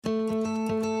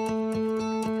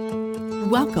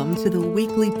Welcome to the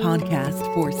weekly podcast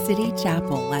for City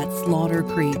Chapel at Slaughter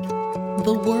Creek,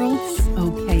 the world's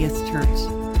okayest church,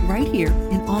 right here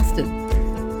in Austin.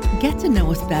 Get to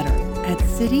know us better at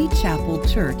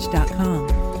citychapelchurch.com.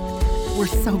 We're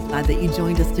so glad that you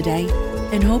joined us today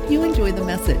and hope you enjoy the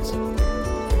message.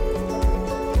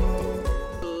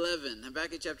 11,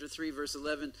 Habakkuk chapter 3, verse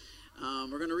 11.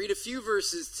 We're going to read a few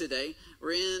verses today.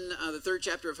 We're in the third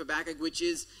chapter of Habakkuk, which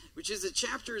is a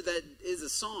chapter that is a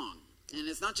song. And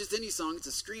it's not just any song, it's a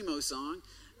screamo song.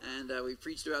 And we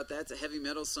preached about that. It's a heavy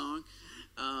metal song.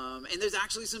 And there's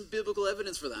actually some biblical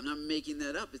evidence for that. I'm not making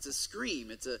that up. It's a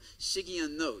scream. It's a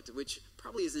Shiggaion note, which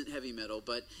probably isn't heavy metal,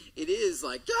 but it is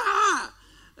like, ah!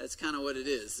 That's kind of what it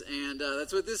is. And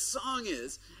that's what this song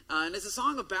is. And it's a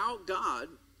song about God.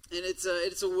 And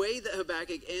it's a way that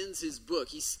Habakkuk ends his book.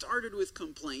 He started with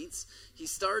complaints. He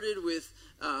started with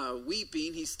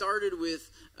weeping. He started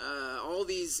with all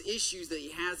these issues that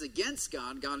he has against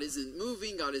God. God isn't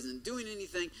moving. God isn't doing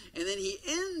anything. And then he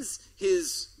ends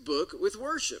his book with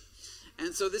worship.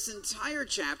 And so this entire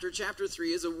chapter, chapter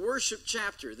 3, is a worship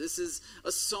chapter. This is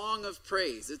a song of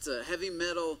praise. It's a heavy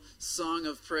metal song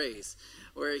of praise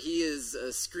where he is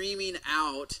screaming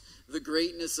out the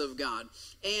greatness of God.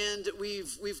 And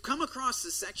we've come across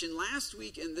this section last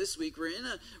week and this week. We're in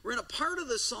a part of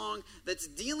the song that's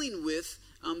dealing with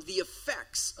the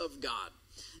effects of God.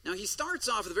 Now he starts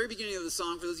off at the very beginning of the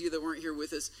song, for those of you that weren't here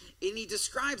with us, and he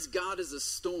describes God as a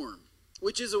storm,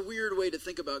 which is a weird way to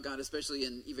think about God, especially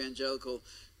in evangelical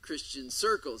Christian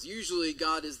circles. Usually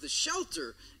God is the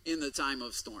shelter in the time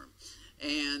of storm.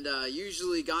 And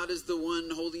usually God is the one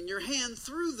holding your hand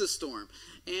through the storm.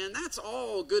 And that's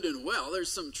all good and well.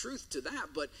 There's some truth to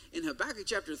that. But in Habakkuk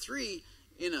chapter 3,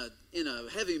 in a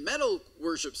heavy metal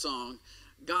worship song,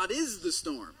 God is the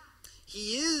storm.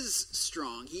 He is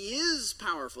strong. He is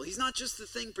powerful. He's not just the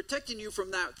thing protecting you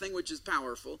from that thing which is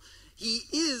powerful. He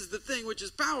is the thing which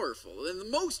is powerful and the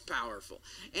most powerful.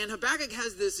 And Habakkuk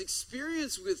has this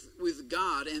experience with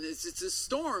God, and it's a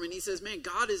storm, and he says, man,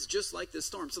 God is just like this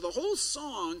storm. So the whole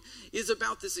song is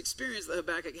about this experience that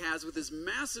Habakkuk has with this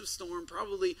massive storm,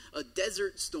 probably a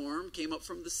desert storm, came up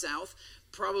from the south,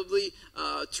 probably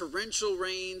torrential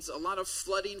rains, a lot of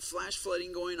flooding, flash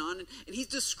flooding going on. And he's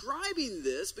describing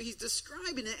this, but he's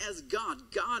describing it as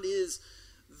God. God is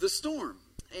the storm.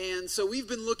 And so we've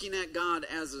been looking at God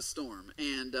as a storm.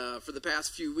 And for the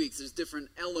past few weeks, there's different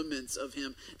elements of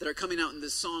him that are coming out in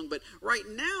this song. But right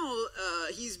now,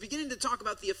 he's beginning to talk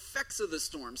about the effects of the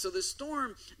storm. So the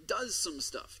storm does some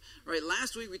stuff. Right?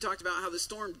 Last week, we talked about how the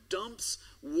storm dumps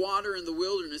water in the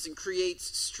wilderness and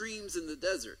creates streams in the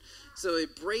desert. So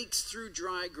it breaks through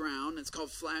dry ground. It's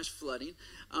called flash flooding.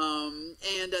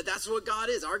 And that's what God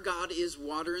is. Our God is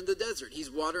water in the desert.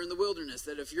 He's water in the wilderness.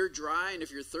 That if you're dry and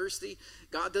if you're thirsty,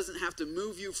 God doesn't have to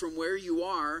move you from where you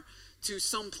are to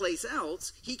someplace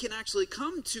else. He can actually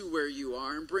come to where you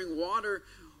are and bring water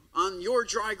on your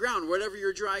dry ground, whatever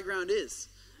your dry ground is.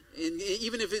 And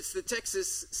even if it's the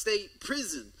Texas State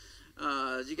Prison.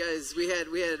 You guys, we had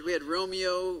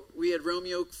Romeo. We had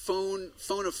Romeo phone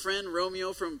a friend.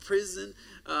 Romeo from prison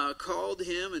called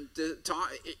him and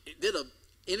did a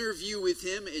interview with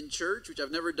him in church, which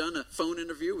I've never done a phone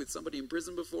interview with somebody in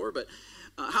prison before. But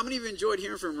how many of you enjoyed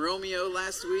hearing from Romeo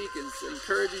last week? And it's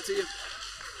encouraging to you.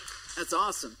 That's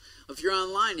awesome. If you're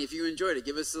online, if you enjoyed it,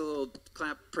 give us a little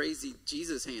clap, praise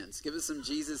Jesus hands. Give us some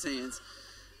Jesus hands.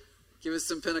 Give us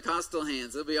some Pentecostal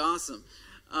hands. It'll be awesome.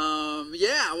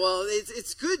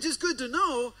 It's good to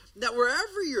know that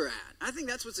wherever you're at, I think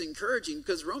that's what's encouraging,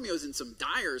 because Romeo's in some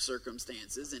dire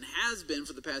circumstances and has been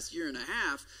for the past year and a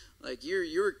half. Like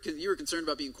you were concerned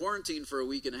about being quarantined for a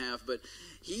week and a half, but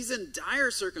he's in dire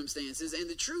circumstances. And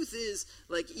the truth is,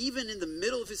 like, even in the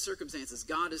middle of his circumstances,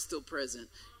 God is still present.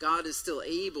 God is still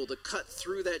able to cut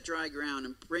through that dry ground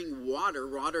and bring water.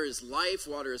 Water is life.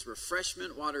 Water is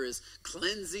refreshment. Water is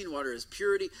cleansing. Water is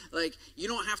purity. Like, you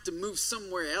don't have to move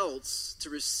somewhere else to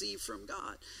receive from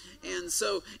God. And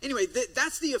so, anyway,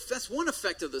 that's one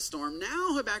effect of the storm.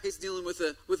 Now Habakkuk's dealing with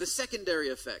a secondary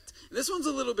effect. And this one's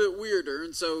a little bit weirder,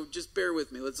 and so just bear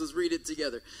with me. Let's read it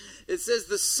together. It says,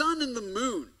 the sun and the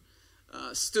moon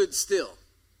stood still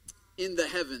in the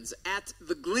heavens at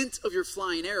the glint of your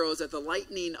flying arrows, at the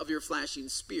lightning of your flashing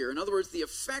spear. In other words, the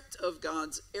effect of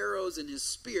God's arrows and his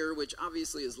spear, which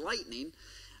obviously is lightning,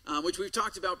 which we've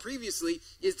talked about previously,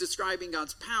 is describing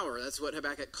God's power. That's what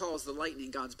Habakkuk calls the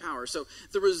lightning, God's power. So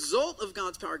the result of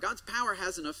God's power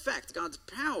has an effect. God's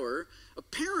power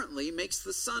apparently makes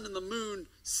the sun and the moon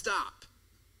stop,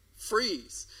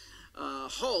 freeze,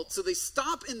 halt. So they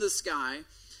stop in the sky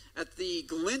at the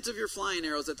glint of your flying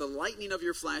arrows, at the lightning of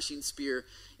your flashing spear.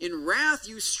 In wrath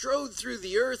you strode through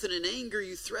the earth, and in anger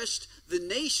you threshed the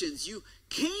nations. You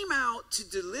came out to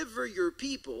deliver your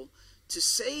people, to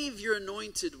save your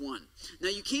anointed one. Now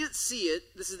you can't see it,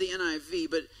 this is the NIV,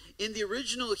 but in the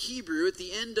original Hebrew, at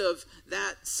the end of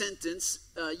that sentence,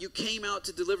 you came out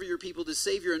to deliver your people, to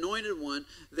save your anointed one,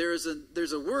 there's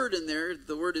a word in there,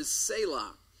 the word is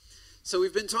Selah. So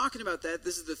we've been talking about that.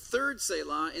 This is the third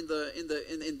Selah in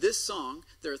this song.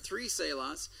 There are 3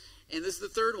 Selahs, and this is the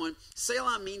third one.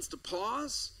 Selah means to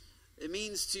pause. It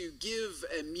means to give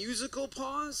a musical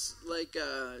pause, like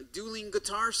dueling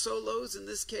guitar solos in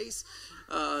this case,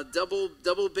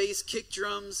 double bass kick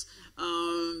drums.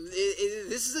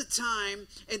 This is a time,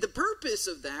 and the purpose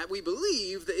of that, we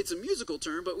believe that it's a musical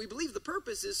term, but we believe the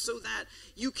purpose is so that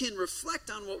you can reflect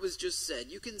on what was just said.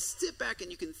 You can sit back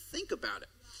and you can think about it.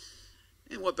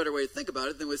 And what better way to think about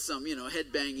it than with some,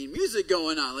 head-banging music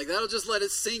going on? Like, that'll just let it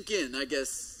sink in, I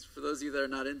guess, for those of you that are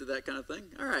not into that kind of thing.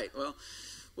 All right, well,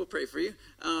 we'll pray for you.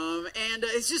 And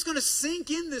it's just going to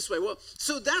sink in this way. Well,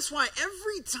 so that's why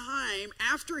every time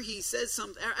after he says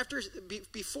something,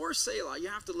 before Selah, you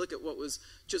have to look at what was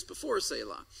just before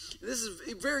Selah. This is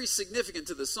very significant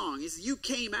to the song. Is you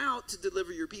came out to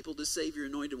deliver your people, to save your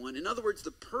anointed one. In other words,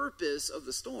 the purpose of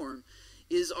the storm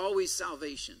is always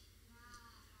salvation.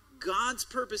 God's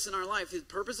purpose in our life, the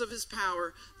purpose of his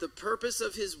power, the purpose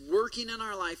of his working in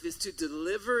our life is to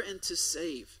deliver and to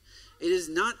save. It is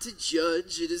not to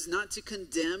judge. It is not to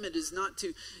condemn. It is not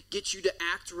to get you to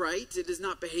act right. It is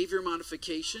not behavior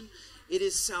modification. It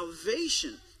is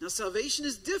salvation. Now, salvation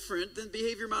is different than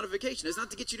behavior modification. It's not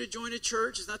to get you to join a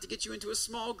church. It's not to get you into a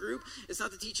small group. It's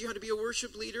not to teach you how to be a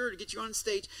worship leader or to get you on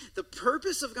stage. The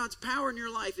purpose of God's power in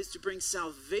your life is to bring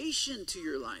salvation to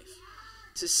your life,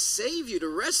 to save you, to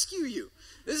rescue you.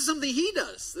 This is something he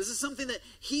does. This is something that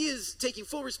he is taking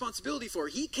full responsibility for.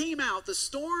 He came out, the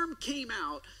storm came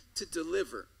out to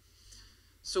deliver.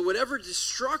 So whatever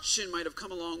destruction might have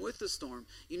come along with the storm,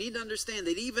 you need to understand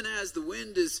that even as the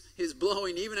wind is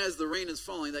blowing, even as the rain is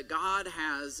falling, that God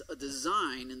has a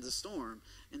design in the storm,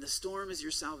 and the storm is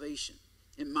your salvation,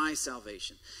 and my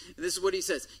salvation. And this is what he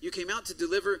says. You came out to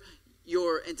deliver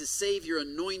and to save your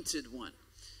anointed one.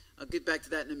 I'll get back to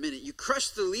that in a minute. You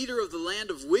crushed the leader of the land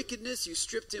of wickedness. You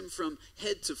stripped him from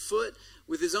head to foot.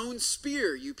 With his own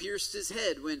spear, you pierced his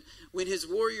head. When his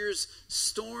warriors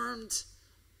stormed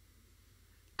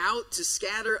out to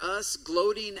scatter us,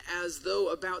 gloating as though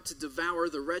about to devour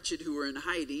the wretched who were in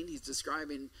hiding. He's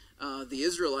describing the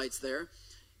Israelites there.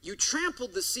 You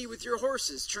trampled the sea with your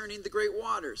horses, churning the great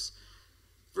waters.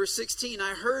 Verse 16,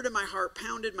 I heard and my heart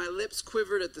pounded, my lips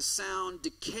quivered at the sound.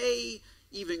 Decay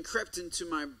even crept into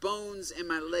my bones, and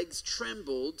my legs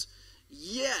trembled.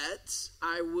 Yet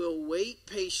I will wait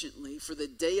patiently for the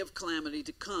day of calamity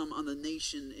to come on the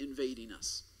nation invading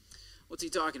us. What's he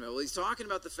talking about? Well, he's talking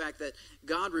about the fact that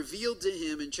God revealed to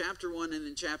him in chapter 1 and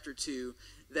in chapter 2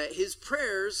 that his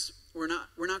prayers were not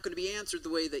going to be answered the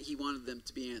way that he wanted them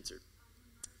to be answered.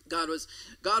 God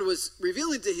was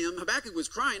revealing to him, Habakkuk was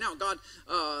crying out, God,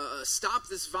 stop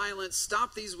this violence,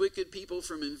 stop these wicked people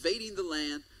from invading the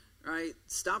land. Right?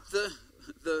 Stop the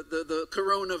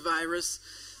coronavirus.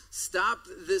 Stop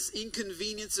this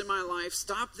inconvenience in my life.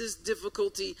 Stop this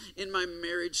difficulty in my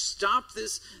marriage. Stop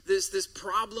this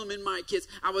problem in my kids.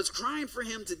 I was crying for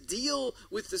him to deal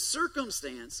with the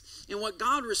circumstance. And what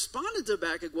God responded to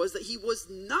Habakkuk was that he was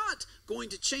not going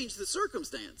to change the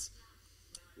circumstance.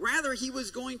 Rather, he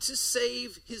was going to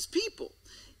save his people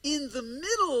in the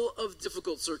middle of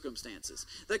difficult circumstances.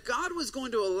 That God was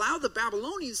going to allow the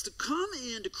Babylonians to come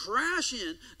in, to crash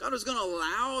in. God was going to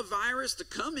allow a virus to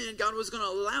come in. God was going to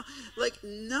allow,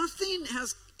 nothing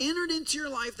has entered into your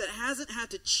life that hasn't had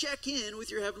to check in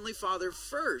with your Heavenly Father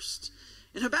first.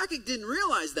 And Habakkuk didn't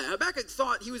realize that. Habakkuk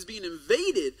thought he was being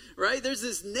invaded, right? There's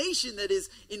this nation that is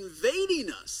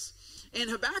invading us. And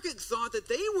Habakkuk thought that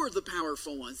they were the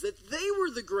powerful ones, that they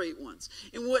were the great ones.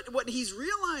 And what he's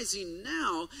realizing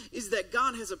now is that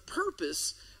God has a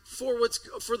purpose for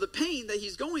the pain that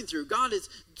he's going through. God is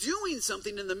doing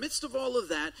something in the midst of all of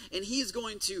that, and he is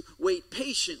going to wait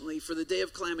patiently for the day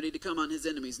of calamity to come on his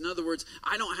enemies. In other words,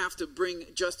 I don't have to bring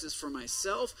justice for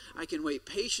myself. I can wait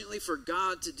patiently for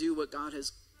God to do what God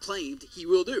has claimed he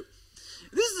will do.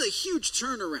 This is a huge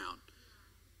turnaround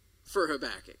for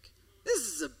Habakkuk. This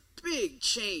is a big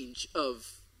change of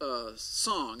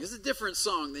song. It's a different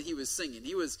song that he was singing.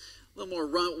 He was a little more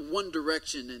One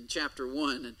Direction in chapter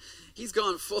 1, and he's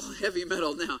gone full heavy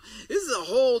metal now. This is a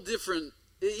whole different.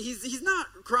 He's not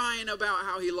crying about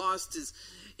how he lost his.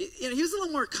 He was a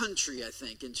little more country, I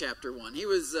think, in chapter 1. He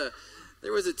was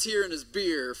there was a tear in his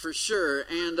beer for sure,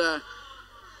 and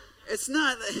It's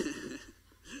not.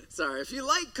 Sorry, if you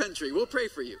like country, we'll pray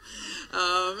for you.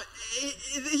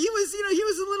 He was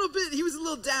a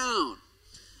little down.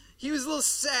 He was a little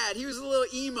sad. He was a little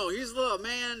emo. He was a little,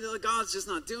 man, God's just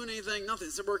not doing anything.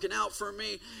 Nothing's working out for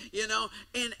me,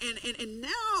 And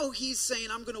now he's saying,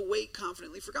 I'm going to wait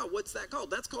confidently for God. What's that called?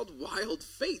 That's called wild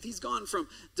faith. He's gone from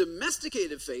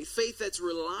domesticated faith, faith that's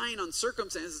relying on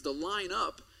circumstances to line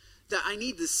up, that I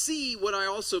need to see what I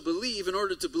also believe in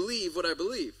order to believe what I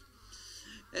believe.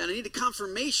 And I need a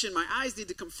confirmation. My eyes need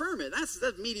to confirm it. That's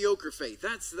mediocre faith.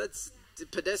 That's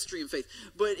pedestrian faith.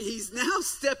 But he's now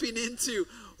stepping into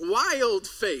wild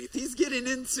faith. He's getting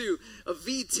into a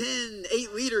V10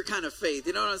 8-liter kind of faith.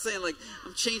 You know what I'm saying? Like,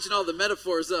 I'm changing all the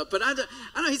metaphors up. But I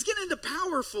know he's getting into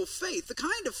powerful faith, the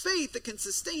kind of faith that can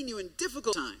sustain you in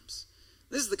difficult times.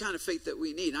 This is the kind of faith that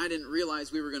we need. I didn't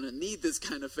realize we were going to need this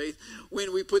kind of faith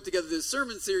when we put together this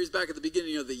sermon series back at the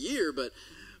beginning of the year, but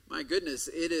my goodness,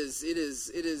 it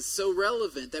is so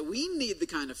relevant that we need the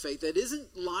kind of faith that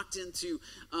isn't locked into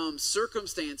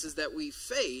circumstances that we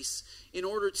face in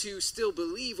order to still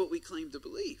believe what we claim to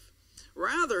believe.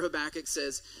 Rather, Habakkuk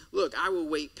says, look, I will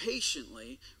wait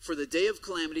patiently for the day of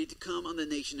calamity to come on the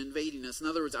nation invading us. In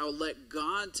other words, I'll let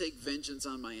God take vengeance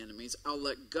on my enemies. I'll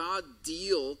let God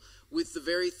deal with the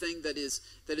very thing that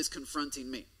is confronting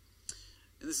me.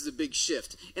 And this is a big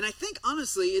shift. And I think,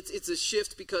 honestly, it's a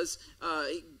shift because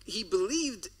he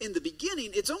believed in the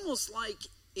beginning. It's almost like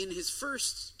in his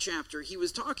first chapter, he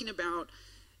was talking about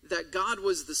that God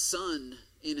was the sun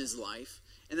in his life,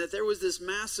 and that there was this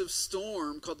massive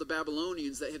storm called the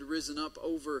Babylonians that had risen up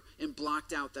over and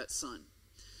blocked out that sun.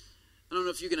 I don't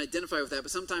know if you can identify with that,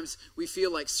 but sometimes we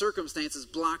feel like circumstances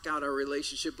block out our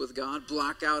relationship with God,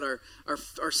 block out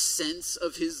our sense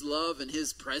of his love and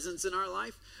his presence in our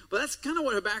life. But that's kind of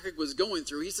what Habakkuk was going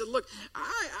through. He said, look,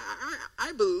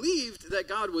 I believed that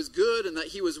God was good and that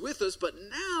he was with us, but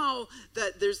now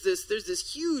that there's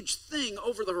this huge thing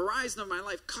over the horizon of my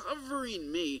life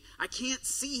covering me, I can't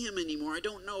see him anymore. I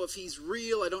don't know if he's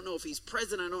real. I don't know if he's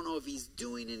present. I don't know if he's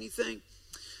doing anything.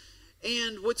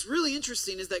 And what's really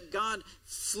interesting is that God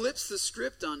flips the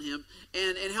script on him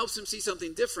and helps him see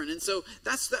something different. And so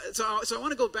so I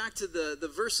want to go back to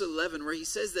the verse 11 where he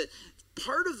says that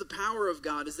part of the power of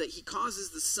God is that he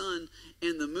causes the sun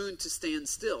and the moon to stand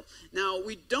still. Now,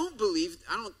 I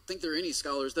don't think there are any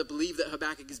scholars that believe that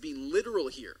Habakkuk is being literal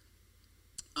here.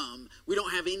 We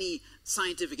don't have any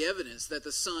scientific evidence that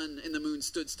the sun and the moon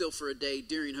stood still for a day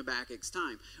during Habakkuk's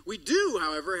time. We do,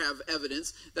 however, have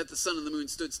evidence that the sun and the moon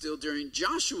stood still during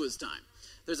Joshua's time.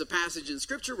 There's a passage in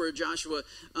Scripture where Joshua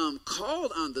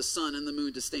called on the sun and the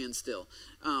moon to stand still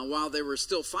while they were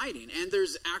still fighting. And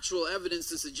there's actual evidence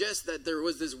to suggest that there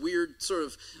was this weird sort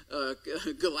of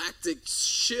galactic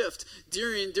shift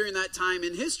during that time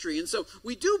in history. And so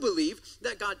we do believe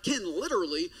that God can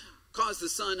literally cause the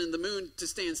sun and the moon to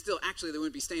stand still. Actually, they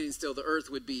wouldn't be standing still. The earth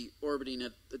would be orbiting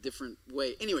a different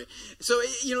way. Anyway, so,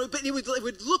 but it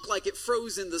would look like it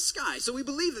froze in the sky. So we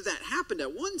believe that happened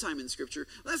at one time in Scripture.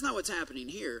 That's not what's happening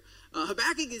here.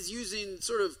 Habakkuk is using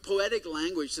sort of poetic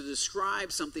language to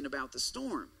describe something about the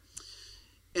storm.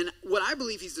 And what I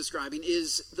believe he's describing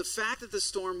is the fact that the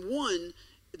storm,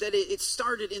 that it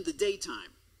started in the daytime.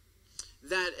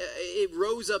 That it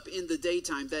rose up in the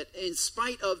daytime, that in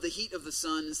spite of the heat of the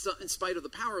sun, in spite of the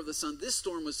power of the sun, this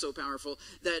storm was so powerful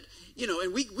that,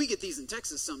 and we get these in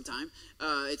Texas sometime.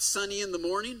 It's sunny in the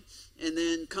morning, and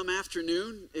then come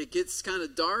afternoon, it gets kind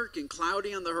of dark and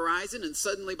cloudy on the horizon, and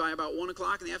suddenly by about 1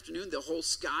 o'clock in the afternoon, the whole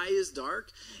sky is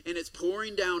dark, and it's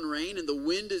pouring down rain, and the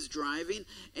wind is driving,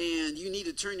 and you need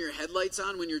to turn your headlights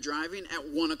on when you're driving at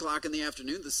 1 o'clock in the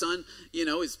afternoon. The sun,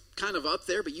 is kind of up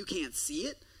there, but you can't see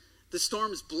it. The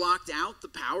storm's blocked out the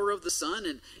power of the sun,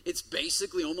 and it's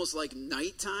basically almost like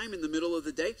nighttime in the middle of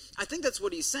the day. I think that's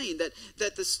what he's saying,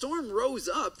 that the storm rose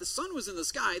up. The sun was in the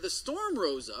sky. The storm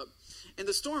rose up, and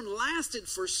the storm lasted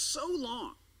for so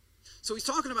long. So he's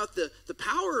talking about the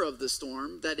power of the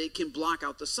storm, that it can block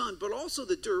out the sun, but also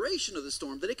the duration of the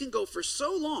storm, that it can go for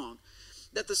so long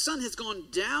that the sun has gone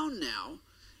down now,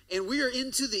 and we are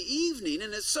into the evening,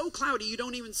 and it's so cloudy you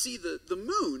don't even see the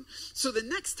moon. So the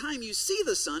next time you see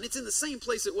the sun, it's in the same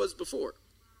place it was before.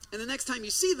 And the next time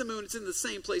you see the moon, it's in the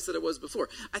same place that it was before.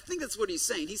 I think that's what he's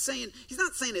saying. He's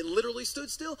not saying it literally stood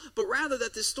still, but rather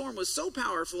that this storm was so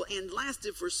powerful and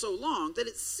lasted for so long that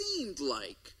it seemed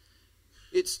like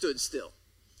it stood still.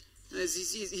 As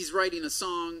he's writing a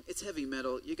song, it's heavy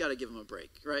metal, you got to give him a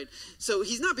break, right? So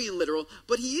he's not being literal,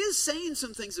 but he is saying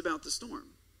some things about the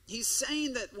storm. He's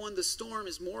saying that the storm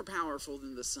is more powerful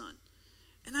than the sun.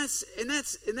 And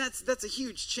that's a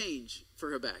huge change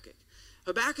for Habakkuk.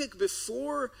 Habakkuk,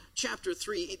 before chapter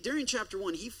 3, during chapter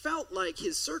 1, he felt like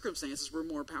his circumstances were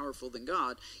more powerful than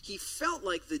God. He felt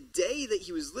like the day that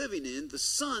he was living in, the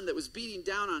sun that was beating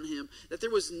down on him, that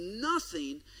there was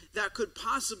nothing that could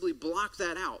possibly block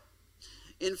that out.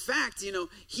 In fact, I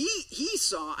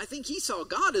think he saw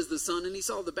God as the sun, and he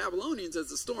saw the Babylonians as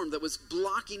the storm that was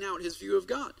blocking out his view of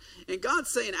God. And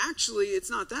God's saying, actually, it's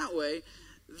not that way.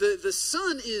 The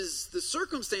sun is the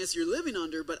circumstance you're living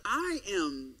under, but I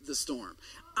am the storm.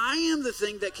 I am the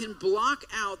thing that can block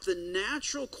out the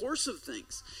natural course of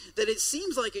things. That it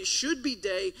seems like it should be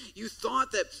day. You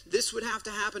thought that this would have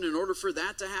to happen in order for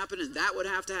that to happen, and that would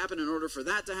have to happen in order for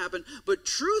that to happen. But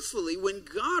truthfully, when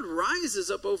God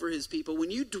rises up over his people,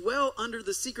 when you dwell under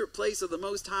the secret place of the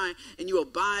Most High, and you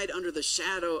abide under the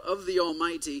shadow of the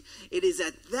Almighty, it is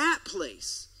at that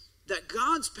place that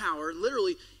God's power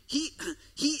literally, he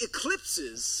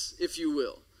eclipses, if you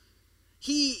will.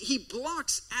 He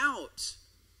blocks out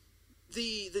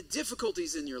the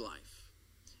difficulties in your life.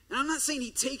 And I'm not saying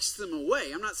he takes them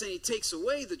away. I'm not saying he takes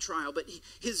away the trial, but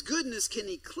his goodness can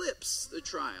eclipse the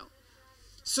trial.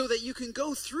 So that you can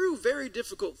go through very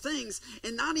difficult things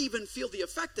and not even feel the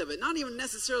effect of it. Not even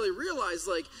necessarily realize,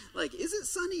 like, is it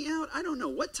sunny out? I don't know.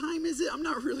 What time is it? I'm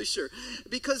not really sure.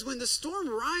 Because when the storm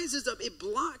rises up, it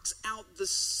blocks out the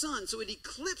sun. So it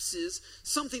eclipses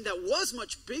something that was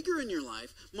much bigger in your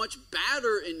life, much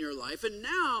badder in your life. And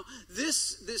now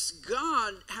this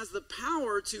God has the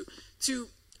power to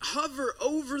hover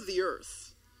over the earth.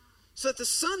 So that the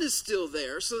sun is still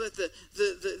there, so that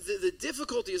the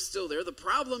difficulty is still there, the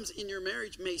problems in your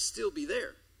marriage may still be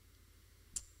there.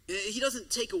 He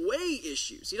doesn't take away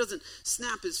issues. He doesn't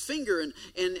snap his finger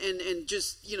and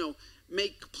just,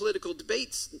 make political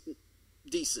debates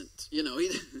decent. You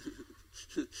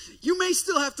may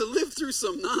still have to live through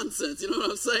some nonsense, you know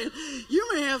what I'm saying?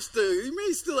 You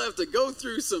may still have to go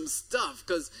through some stuff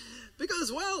because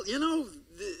well,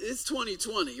 it's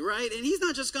 2020, right? And he's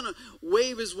not just going to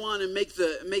wave his wand and make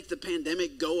the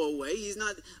pandemic go away. He's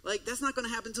not, that's not going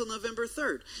to happen until November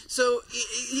 3rd. So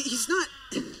he's not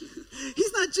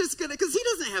just going to, because he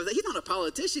doesn't have that. He's not a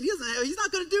politician. He's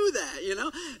not going to do that,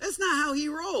 That's not how he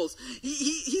rolls.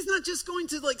 He's not just going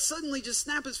to suddenly just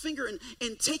snap his finger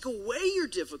and take away your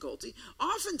difficulty.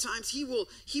 Oftentimes he will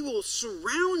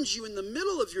surround you in the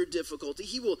middle of your difficulty.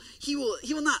 He will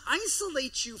not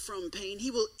isolate you from pain. He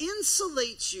will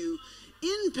insulate you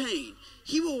in pain.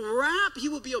 He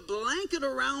will be a blanket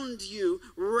around you,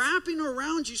 wrapping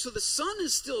around you so the sun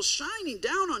is still shining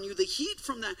down on you, the heat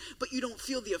from that, but you don't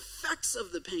feel the effects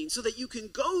of the pain, so that you can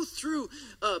go through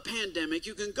a pandemic,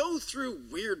 you can go through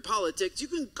weird politics, you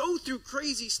can go through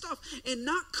crazy stuff and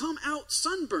not come out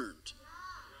sunburned.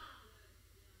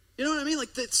 You know what I mean?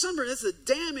 Like the sunburn, that's the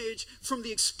damage from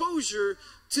the exposure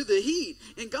to the heat.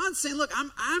 And God's saying, look,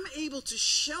 I'm able to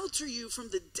shelter you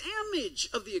from the damage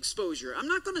of the exposure. I'm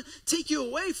not going to take you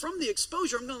away from the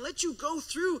exposure. I'm going to let you go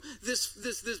through this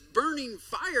burning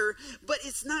fire, but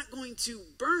it's not going to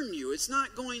burn you. It's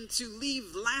not going to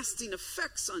leave lasting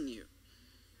effects on you.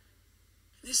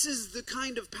 This is the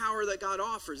kind of power that God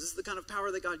offers. This is the kind of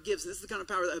power that God gives. This is the kind of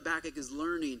power that Habakkuk is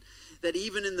learning. That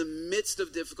even in the midst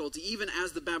of difficulty, even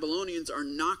as the Babylonians are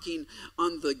knocking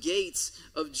on the gates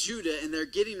of Judah and they're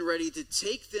getting ready to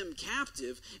take them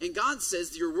captive, and God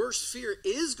says your worst fear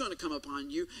is going to come upon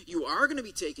you. You are going to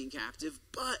be taken captive,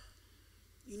 but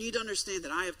you need to understand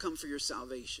that I have come for your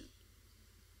salvation.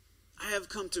 I have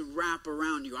come to wrap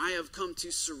around you. I have come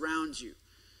to surround you.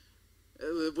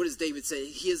 What does David say?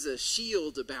 He is a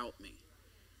shield about me.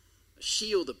 A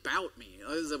shield about me.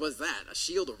 What's that? A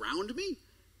shield around me?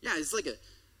 Yeah, it's like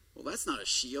well, that's not a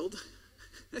shield.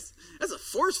 That's a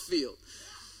force field.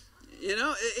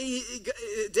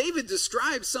 David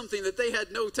describes something that they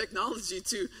had no technology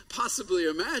to possibly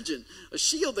imagine. A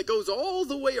shield that goes all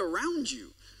the way around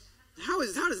you. How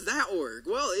does that work?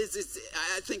 Well,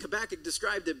 I think Habakkuk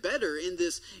described it better in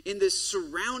this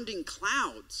surrounding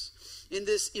clouds, in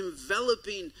this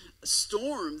enveloping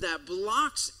storm that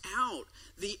blocks out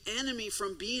the enemy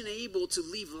from being able to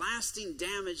leave lasting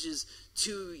damages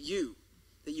to you.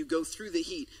 That you go through the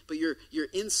heat, but you're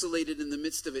insulated in the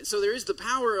midst of it. So there is the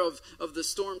power of the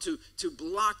storm to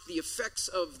block the effects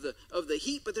of the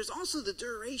heat, but there's also the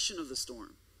duration of the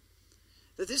storm.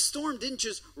 That this storm didn't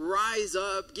just rise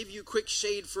up, give you quick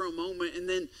shade for a moment, and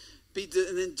then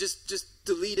just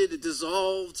deleted,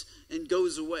 dissolved, and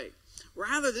goes away.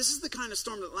 Rather, this is the kind of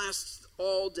storm that lasts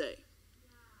all day.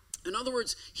 In other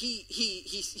words, he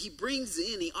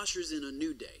ushers in a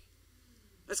new day.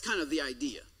 That's kind of the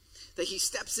idea. That he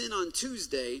steps in on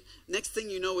Tuesday, next thing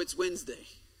you know, it's Wednesday.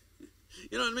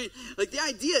 You know what I mean? Like, the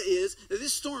idea is that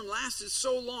this storm lasted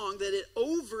so long that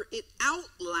it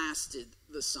outlasted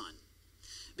the sun.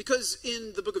 Because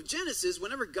in the book of Genesis,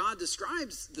 whenever God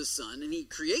describes the sun and he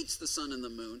creates the sun and the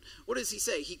moon, what does he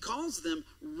say? He calls them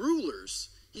rulers.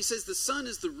 He says the sun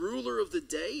is the ruler of the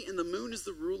day and the moon is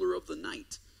the ruler of the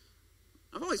night.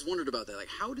 I've always wondered about that. Like,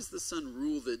 how does the sun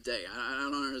rule the day? I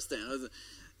don't understand.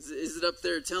 Is it up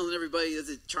there telling everybody, is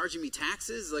it charging me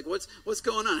taxes? Like, what's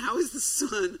going on? How is the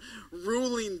sun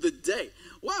ruling the day?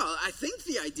 Well, I think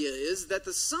the idea is that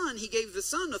the sun, he gave the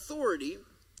sun authority,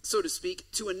 so to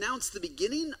speak, to announce the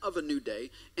beginning of a new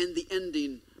day and the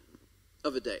ending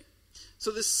of a day.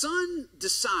 So the sun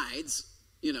decides,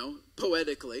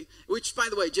 poetically, which, by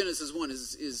the way, Genesis 1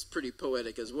 is pretty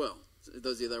poetic as well.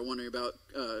 Those of you that are wondering about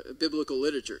biblical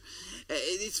literature.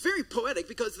 It's very poetic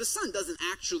because the sun doesn't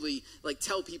actually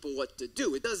tell people what to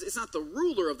do. It's not the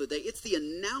ruler of the day. It's the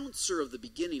announcer of the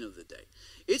beginning of the day.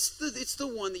 It's the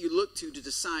one that you look to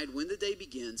decide when the day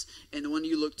begins and the one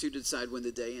you look to decide when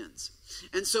the day ends.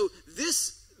 And so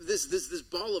this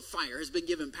ball of fire has been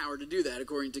given power to do that,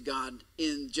 according to God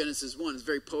in Genesis 1. It's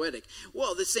very poetic.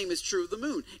 Well, the same is true of the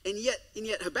moon. And yet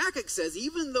Habakkuk says,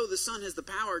 even though the sun has the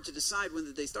power to decide when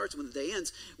the day starts and when the day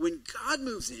ends, when God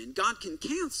moves in, God can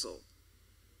cancel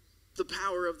the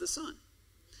power of the sun.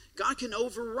 God can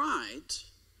override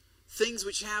things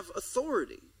which have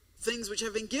authority, things which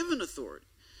have been given authority.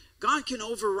 God can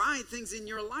override things in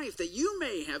your life that you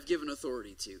may have given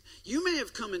authority to. You may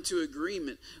have come into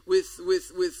agreement with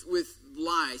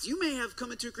lies. You may have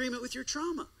come into agreement with your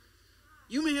trauma.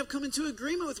 You may have come into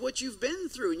agreement with what you've been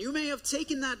through, and you may have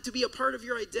taken that to be a part of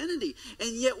your identity.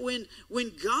 And yet when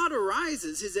God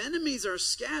arises, his enemies are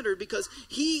scattered because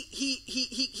he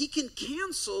can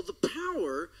cancel the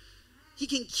power. He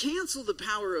can cancel the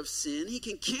power of sin. He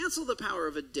can cancel the power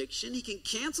of addiction. He can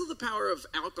cancel the power of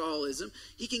alcoholism.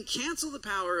 He can cancel the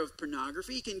power of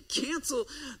pornography. He can cancel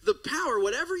the power,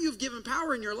 whatever you've given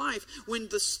power in your life. When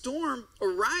the storm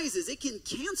arises, it can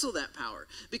cancel that power.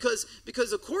 Because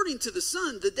according to the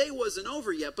sun, the day wasn't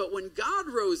over yet. But when God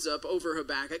rose up over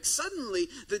Habakkuk, suddenly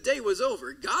the day was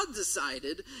over. God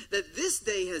decided that this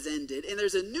day has ended and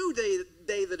there's a new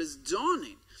day that is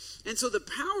dawning. And so the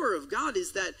power of God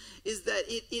is that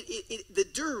the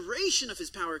duration of his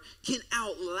power can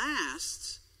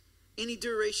outlast any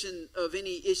duration of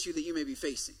any issue that you may be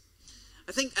facing.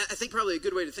 I think probably a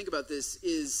good way to think about this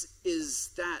is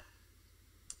that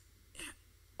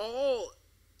all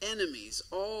enemies,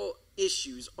 all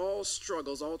issues, all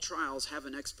struggles, all trials have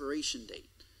an expiration date.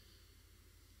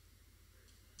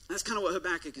 That's kind of what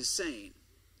Habakkuk is saying.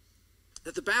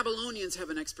 That the Babylonians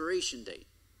have an expiration date.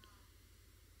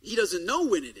 He doesn't know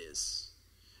when it is.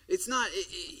 It's not,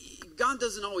 God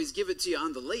doesn't always give it to you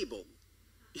on the label.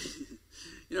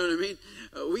 You know what I mean?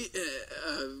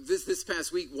 This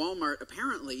past week, Walmart,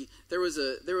 apparently there was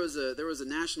a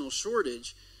national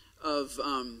shortage of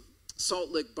Salt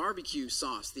Lick barbecue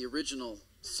sauce, the original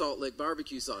Salt Lick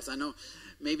barbecue sauce. I know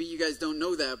maybe you guys don't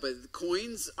know that, but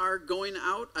coins are going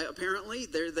out. Apparently,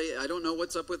 I don't know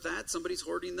what's up with that. Somebody's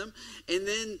hoarding them. And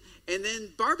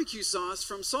then barbecue sauce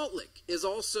from Salt Lick is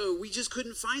also. We just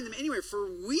couldn't find them anywhere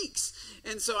for weeks.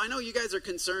 And so I know you guys are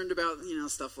concerned about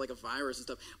stuff like a virus and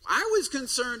stuff. I was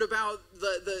concerned about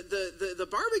the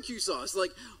barbecue sauce.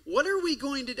 Like, what are we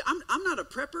going to do? I'm not a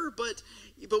prepper, but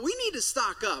we need to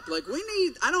stock up. Like,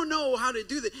 I don't know how to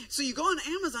do that. So you go on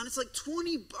Amazon, it's like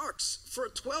 $20 for a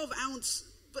 12-ounce.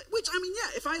 Which, I mean, yeah,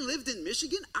 if I lived in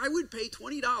Michigan, I would pay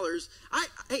 $20.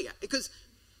 Because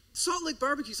Salt Lick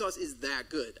barbecue sauce is that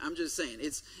good. I'm just saying.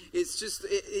 It's just,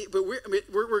 but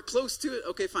we're close to it.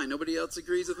 Okay, fine. Nobody else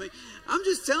agrees with me. I'm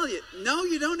just telling you. No,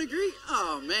 you don't agree?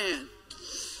 Oh, man.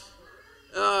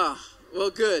 Well,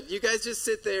 good. You guys just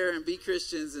sit there and be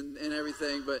Christians and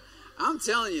everything, but I'm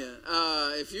telling you,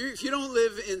 if you don't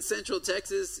live in Central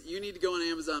Texas, you need to go on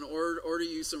Amazon or order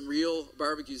you some real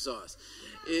barbecue sauce.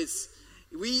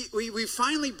 We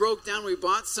finally broke down. We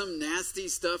bought some nasty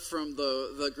stuff from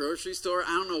the grocery store. I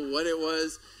don't know what it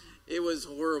was. It was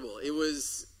horrible. You might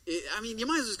as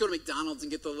well just go to McDonald's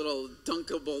and get the little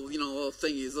dunkable, little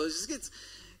thingies.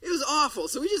 It was awful.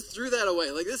 So we just threw that away.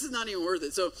 Like, this is not even worth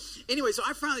it. So anyway, so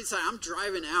I finally decided I'm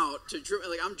driving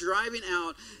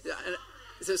out.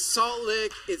 It says Salt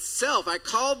Lick itself. I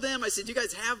called them. I said, do you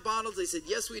guys have bottles? They said,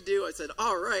 yes, we do. I said,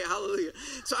 all right, hallelujah.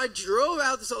 So I drove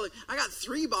out to Salt Lick. I got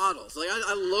 3 bottles. Like,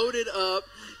 I loaded up,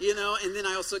 and then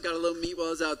I also got a little meat while I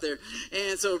was out there.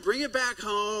 And so bring it back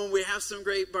home. We have some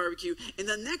great barbecue. And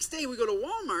the next day we go to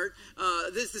Walmart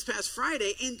this past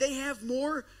Friday, and they have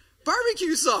more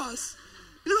barbecue sauce.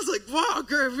 And I was like, wow,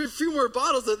 grab a few more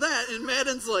bottles of that. And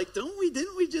Madden's like, didn't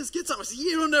we just get some? I said,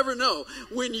 you don't never know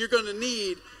when you're going to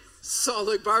need Salt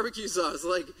Lake barbecue sauce.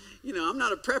 Like, I'm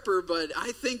not a prepper, but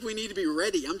I think we need to be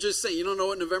ready. I'm just saying, you don't know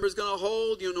what November's going to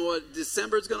hold. You don't know what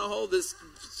December's going to hold.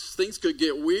 Things could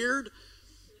get weird.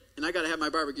 And I got to have my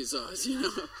barbecue sauce,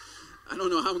 I don't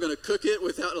know how I'm going to cook it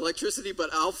without electricity, but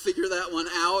I'll figure that one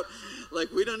out. Like,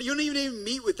 you don't even eat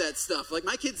meat with that stuff. Like,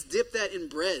 my kids dip that in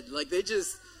bread. Like, they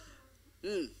just,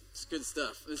 it's good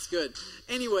stuff. It's good.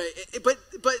 Anyway, but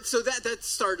so that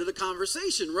started a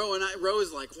conversation. Ro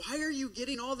is like, why are you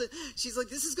getting all the, she's like,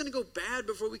 this is going to go bad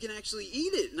before we can actually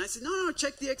eat it. And I said, no,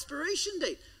 check the expiration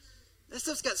date. That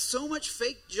stuff's got so much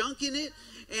fake junk in it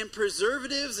and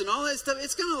preservatives and all that stuff.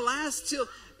 It's going to last till,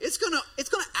 it's going to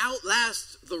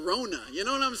outlast the Rona. You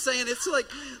know what I'm saying? It's like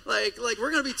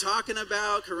we're going to be talking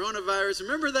about coronavirus.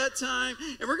 Remember that time?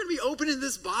 And we're going to be opening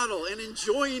this bottle and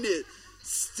enjoying it.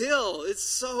 Still, it's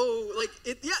so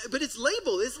but it's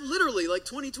labeled. It's literally like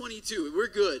 2022. We're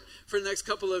good for the next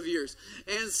couple of years.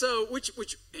 And so, which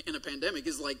in a pandemic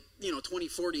is like,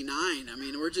 2049. I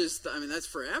mean, that's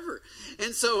forever.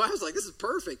 And so I was like, this is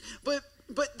perfect. But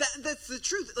that's the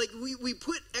truth. Like we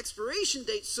put expiration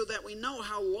dates so that we know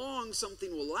how long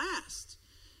something will last.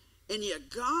 And yet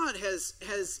God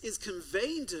is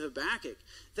conveying to Habakkuk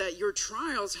that your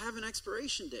trials have an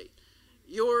expiration date.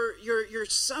 Your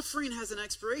suffering has an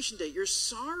expiration date. Your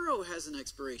sorrow has an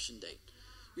expiration date.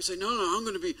 You say, no, I'm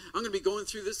going to be going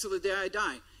through this till the day I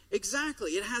die.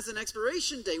 Exactly. It has an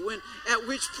expiration date at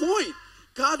which point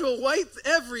God will wipe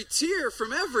every tear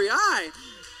from every eye.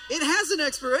 It has an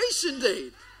expiration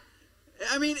date.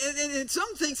 I mean, and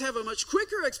some things have a much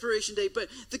quicker expiration date, but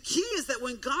the key is that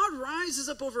when God rises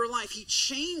up over a life, he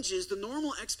changes the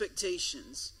normal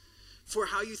expectations for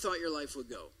how you thought your life would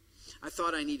go. I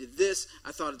thought I needed this.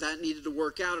 I thought that needed to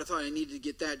work out. I thought I needed to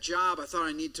get that job. I thought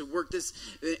I needed to work this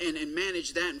and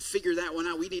manage that and figure that one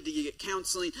out. We need to get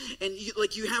counseling. And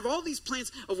you have all these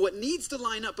plans of what needs to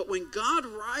line up. But when God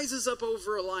rises up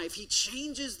over a life, he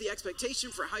changes the expectation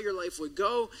for how your life would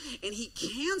go. And he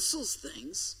cancels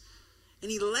things. And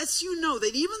he lets you know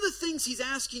that even the things he's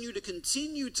asking you to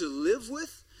continue to live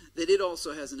with, that it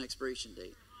also has an expiration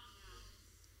date.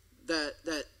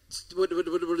 What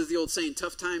is the old saying?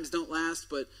 Tough times don't last,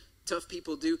 but tough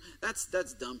people do. That's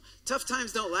dumb. Tough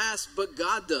times don't last, but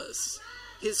God does.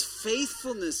 His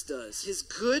faithfulness does. His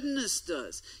goodness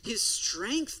does. His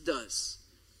strength does.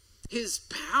 His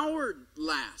power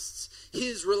lasts.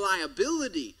 His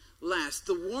reliability lasts.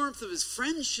 The warmth of his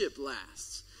friendship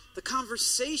lasts. The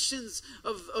conversations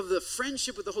of the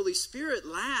friendship with the Holy Spirit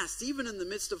last, even in the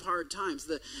midst of hard times.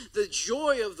 The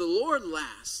joy of the Lord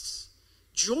lasts.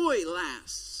 Joy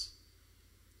lasts.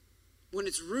 When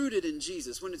it's rooted in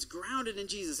Jesus, when it's grounded in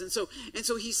Jesus. And so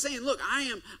he's saying, look,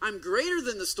 I'm greater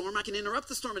than the storm. I can interrupt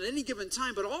the storm at any given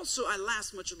time, but also I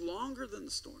last much longer than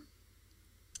the storm.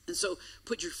 And so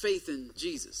put your faith in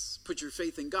Jesus. Put your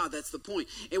faith in God. That's the point.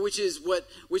 And which is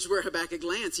where Habakkuk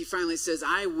lands. He finally says,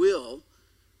 I will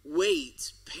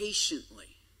wait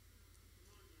patiently.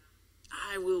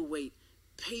 I will wait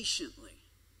patiently.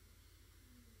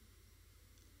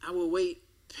 I will wait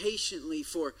patiently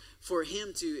for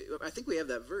him to, I think we have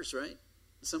that verse, right?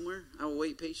 Somewhere. I will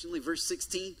wait patiently. Verse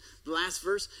 16, the last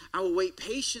verse. I will wait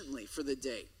patiently for the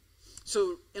day.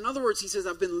 So, in other words, he says,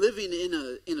 I've been living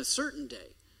in a certain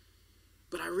day.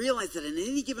 But I realize that at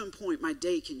any given point, my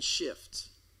day can shift.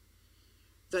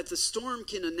 That the storm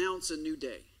can announce a new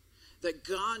day. That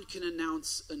God can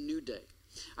announce a new day.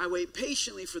 I wait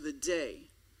patiently for the day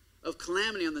of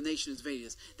calamity on the nation is invading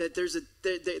us.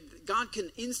 That God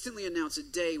can instantly announce a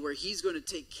day where he's going to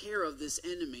take care of this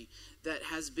enemy that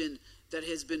has been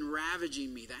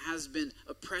ravaging me, that has been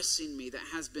oppressing me, that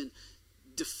has been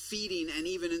defeating and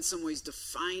even in some ways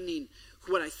defining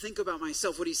what I think about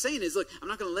myself. What he's saying is, look, I'm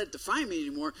not going to let it define me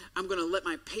anymore. I'm going to let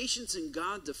my patience in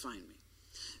God define me.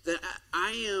 That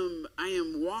I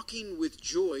am walking with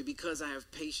joy because I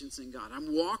have patience in God.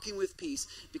 I'm walking with peace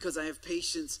because I have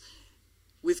patience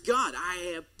with God.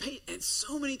 And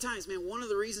so many times, man, one of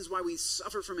the reasons why we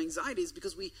suffer from anxiety is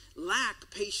because we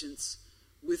lack patience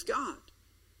with God.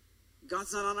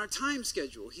 God's not on our time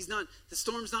schedule. The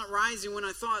storm's not rising when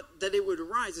I thought that it would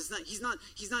rise. He's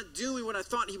not doing what I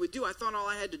thought he would do. I thought all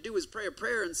I had to do was pray a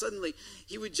prayer and suddenly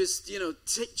he would just,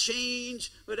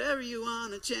 change whatever you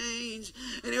want to change.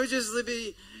 And it would just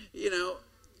be,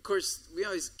 of course, we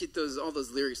always get all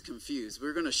those lyrics confused.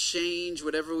 We're going to change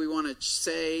whatever we want to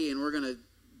say and we're going to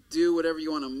do whatever you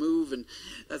want to move, and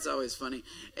that's always funny.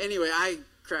 Anyway, I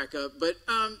crack up, but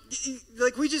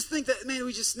we just think that, man,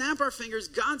 we just snap our fingers,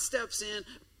 God steps in,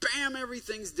 bam,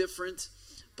 everything's different.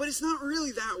 But it's not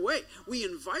really that way. We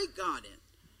invite God in.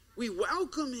 We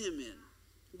welcome him in.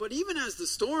 But even as the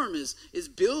storm is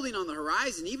building on the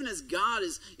horizon, even as God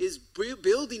is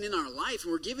building in our life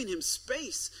and we're giving him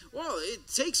space, well, it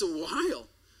takes a while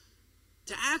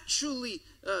to actually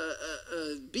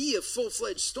be a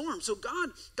full-fledged storm. So God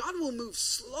will move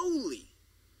slowly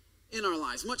in our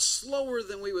lives, much slower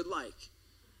than we would like.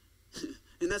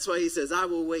 And that's why he says, I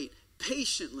will wait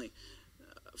patiently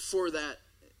for that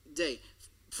day.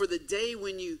 For the day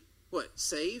when you,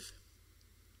 save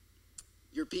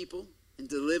your people and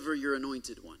deliver your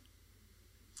anointed one.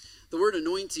 The word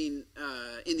anointing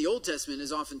in the Old Testament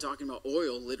is often talking about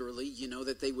oil, literally,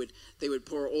 that they would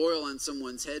pour oil on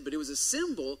someone's head, but it was a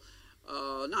symbol,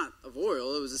 not of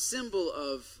oil, it was a symbol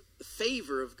of the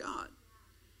favor of God.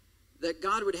 That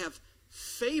God would have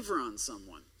favor on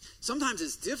someone. Sometimes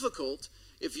it's difficult,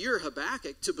 if you're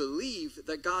Habakkuk, to believe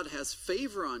that God has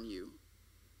favor on you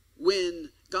when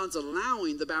God's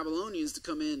allowing the Babylonians to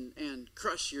come in and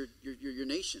crush your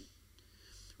nation.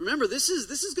 Remember, this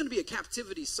is going to be a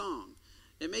captivity song.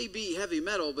 It may be heavy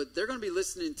metal, but they're going to be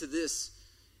listening to this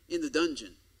in the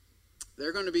dungeon.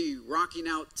 They're going to be rocking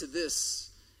out to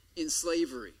this in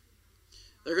slavery.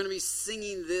 They're going to be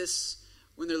singing this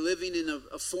when they're living in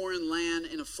a foreign land,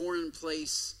 in a foreign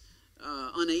place,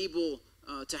 unable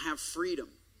to have freedom.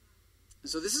 And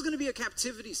so this is going to be a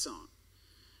captivity song.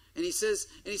 And he says,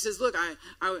 look,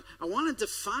 I want to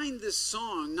define this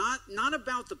song not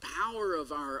about the power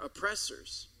of our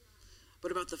oppressors,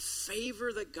 but about the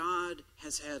favor that God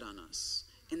has had on us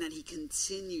and that he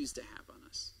continues to have on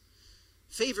us.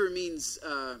 Favor means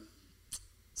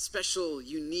special,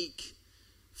 unique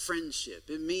friendship.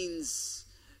 It means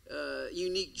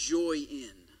unique joy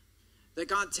in, that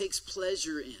God takes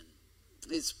pleasure in.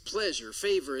 It's pleasure,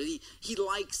 favor. He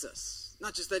likes us.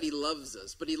 Not just that he loves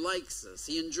us, but he likes us.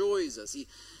 He enjoys us.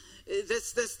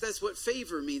 That's what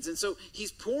favor means. And so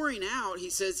he's pouring out,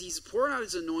 he says he's pouring out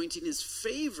his anointing, his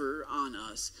favor on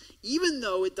us, even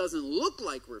though it doesn't look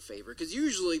like we're favored. Because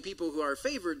usually people who are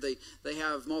favored, they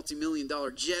have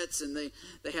multi-million-dollar jets and they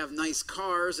have nice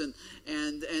cars and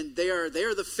they are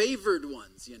the favored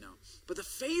ones, But the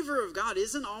favor of God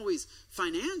isn't always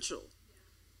financial.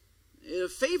 The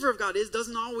favor of God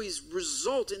doesn't always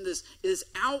result in this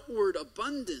outward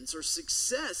abundance or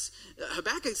success.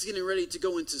 Habakkuk's getting ready to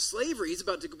go into slavery. He's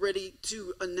about to get ready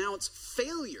to announce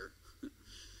failure.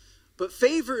 But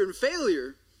favor and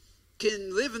failure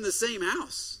can live in the same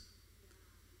house.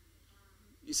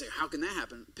 You say, how can that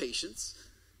happen? Patience.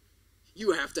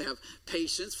 You have to have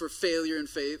patience for failure and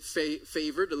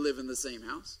favor to live in the same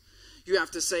house. You have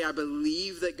to say, I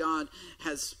believe that God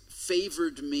has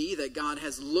favored me, that God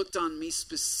has looked on me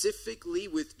specifically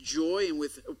with joy and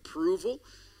with approval,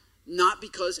 not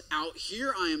because out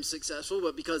here I am successful,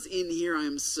 but because in here I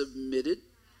am submitted.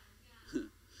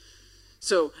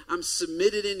 So I'm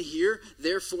submitted in here,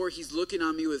 therefore he's looking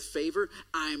on me with favor.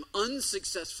 I'm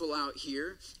unsuccessful out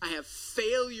here. I have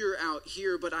failure out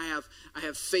here, but I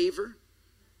have favor.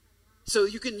 So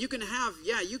you can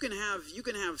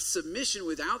have submission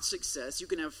without success. You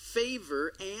can have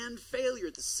favor and failure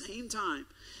at the same time.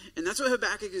 And that's what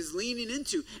Habakkuk is leaning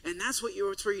into. And that's where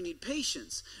you need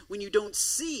patience. When you don't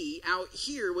see out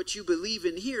here what you believe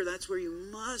in here, that's where you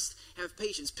must have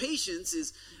patience. Patience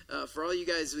is, for all you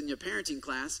guys in your parenting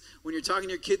class, when you're talking to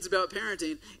your kids about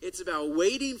parenting, it's about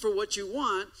waiting for what you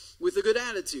want with a good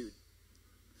attitude.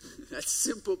 That's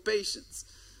simple patience.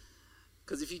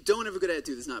 Because if you don't have a good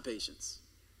attitude, it's not patience,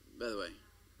 by the way.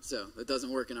 So that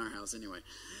doesn't work in our house anyway.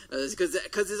 Because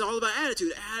it's all about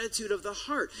attitude of the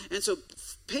heart. And so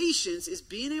patience is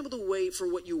being able to wait for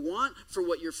what you want, for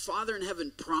what your Father in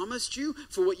heaven promised you,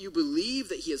 for what you believe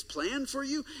that he has planned for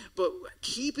you, but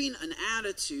keeping an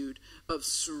attitude of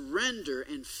surrender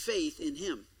and faith in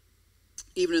him,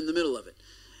 even in the middle of it.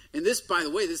 And this, by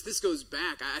the way, this goes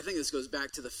back, I think this goes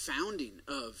back to the founding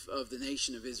of the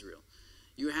nation of Israel.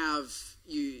 You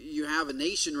have a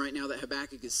nation right now that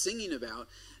Habakkuk is singing about,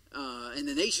 and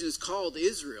the nation is called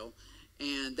Israel,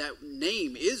 and that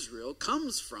name Israel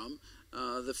comes from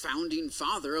the founding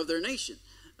father of their nation,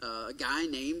 a guy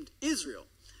named Israel,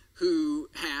 who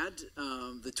had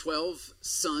the 12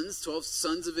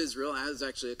 sons of Israel. There's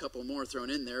actually a couple more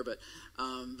thrown in there, but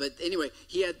anyway,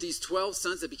 he had these 12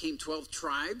 sons that became 12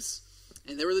 tribes,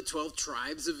 and they were the 12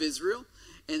 tribes of Israel,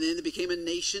 and then it became a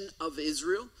nation of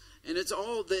Israel. And it's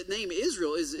all, the name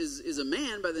Israel is a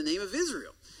man by the name of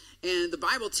Israel. And the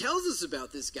Bible tells us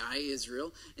about this guy,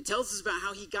 Israel, and tells us about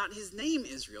how he got his name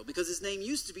Israel, because his name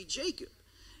used to be Jacob.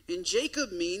 And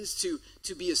Jacob means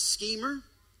to be a schemer,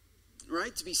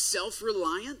 right? To be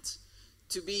self-reliant,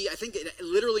 to be, I think it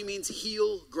literally means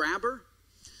heel grabber.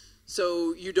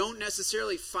 So you don't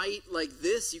necessarily fight like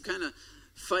this. You kind of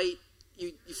fight,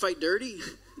 you fight dirty.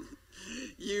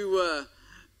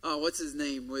 What's his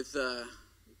name with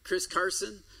Chris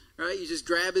Carson, right? You just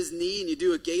grab his knee and you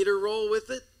do a gator roll with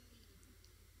it.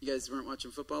 You guys weren't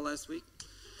watching football last week?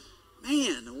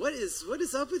 Man, what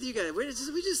is up with you guys? We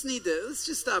just need to, let's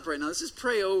just stop right now. Let's just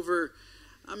pray over.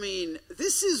 I mean,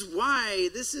 this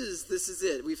is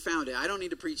it. We found it. I don't need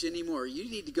to preach anymore. You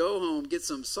need to go home, get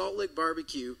some Salt Lick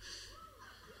barbecue,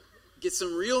 get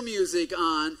some real music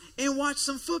on, and watch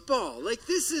some football. Like,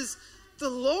 the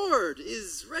Lord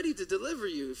is ready to deliver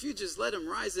you if you just let him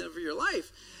rise over your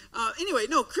life. Anyway,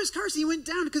 no, Chris Carson, he went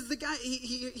down because the guy,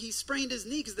 he sprained his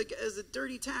knee because it was a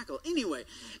dirty tackle. Anyway,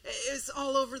 it's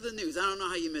all over the news. I don't know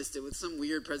how you missed it with some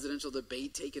weird presidential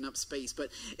debate taking up space. But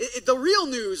the real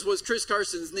news was Chris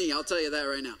Carson's knee. I'll tell you that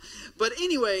right now. But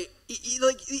anyway,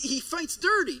 he fights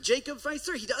dirty. Jacob fights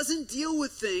dirty. He doesn't deal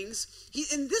with things.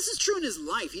 And this is true in his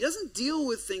life. He doesn't deal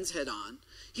with things head on.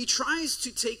 He tries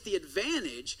to take the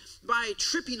advantage by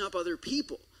tripping up other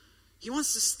people. He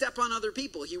wants to step on other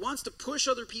people. He wants to push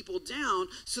other people down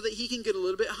so that he can get a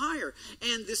little bit higher.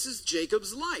 And this is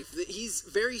Jacob's life. He's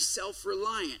very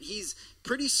self-reliant. He's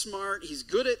pretty smart. He's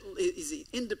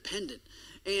independent.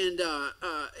 And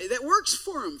that works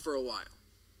for him for a while.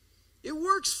 It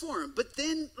works for him. But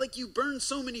then, you burn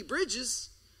so many bridges,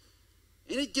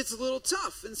 and it gets a little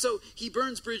tough. And so he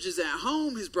burns bridges at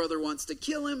home. His brother wants to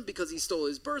kill him because he stole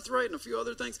his birthright and a few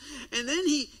other things. And then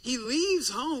he leaves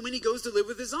home and he goes to live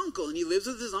with his uncle. And he lives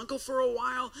with his uncle for a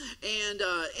while. And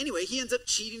anyway, he ends up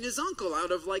cheating his uncle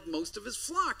out of most of his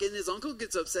flock. And his uncle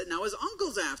gets upset. Now his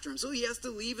uncle's after him. So he has to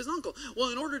leave his uncle.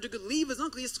 Well, in order to leave his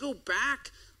uncle, he has to go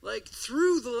back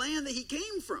through the land that he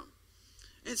came from.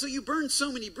 And so you burn so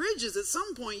many bridges, at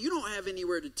some point you don't have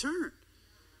anywhere to turn.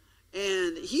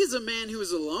 And he is a man who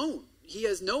is alone. He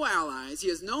has no allies. He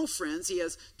has no friends. He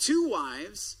has 2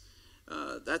 wives.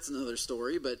 That's another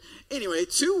story. But anyway,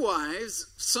 2 wives,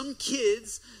 some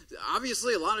kids,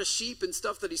 obviously a lot of sheep and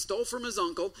stuff that he stole from his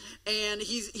uncle. And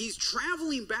he's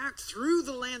traveling back through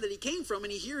the land that he came from,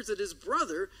 and he hears that his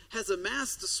brother has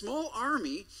amassed a small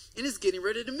army and is getting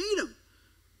ready to meet him.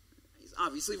 He's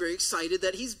obviously very excited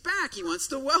that he's back. He wants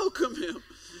to welcome him.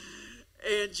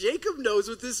 And Jacob knows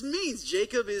what this means.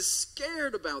 Jacob is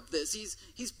scared about this.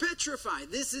 He's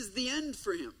petrified. This is the end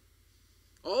for him.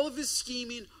 All of his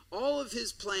scheming, all of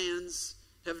his plans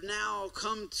have now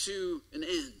come to an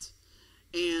end.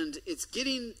 And it's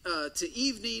getting to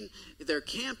evening. They're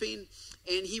camping.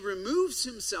 And he removes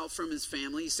himself from his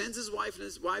family. He sends his wives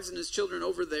and his children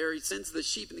over there. He sends the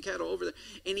sheep and the cattle over there.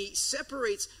 And he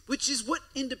separates, which is what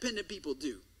independent people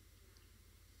do.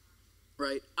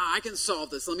 Right? I can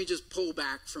solve this. Let me just pull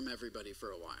back from everybody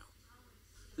for a while.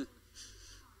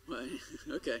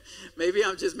 Okay. Maybe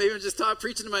I'm just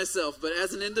preaching to myself, but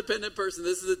as an independent person,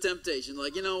 this is a temptation.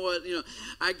 You know what?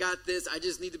 I got this. I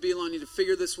just need to be alone. I need to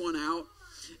figure this one out.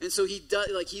 And so he does,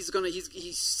 he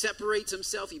separates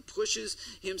himself. He pushes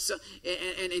himself,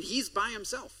 and he's by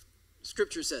himself,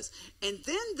 Scripture says. And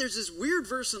then there's this weird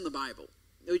verse in the Bible,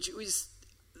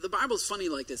 the Bible's funny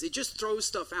like this. It just throws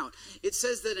stuff out. It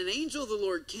says that an angel of the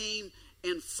Lord came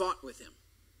and fought with him.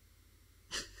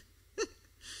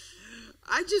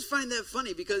 I just find that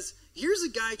funny because here's a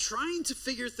guy trying to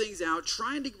figure things out,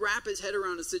 trying to wrap his head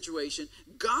around a situation.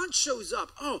 God shows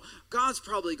up. Oh, God's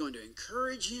probably going to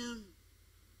encourage him.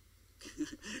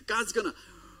 God's going to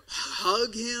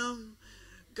hug him.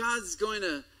 God's going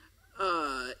to,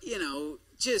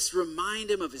 just remind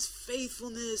him of his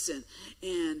faithfulness and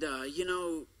I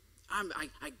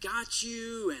got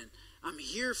you and I'm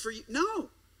here for you.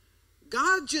 No.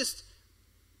 God just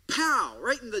pow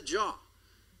right in the jaw.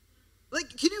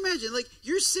 Can you imagine?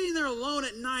 You're sitting there alone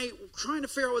at night trying to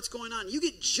figure out what's going on. You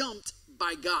get jumped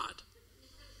by God.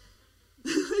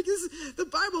 The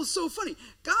Bible is so funny.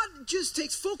 God just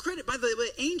takes full credit. By the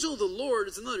way, angel of the Lord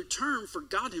is another term for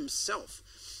God himself.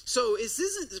 So it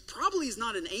probably is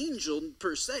not an angel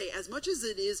per se, as much as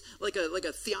it is like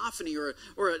a theophany or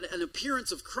an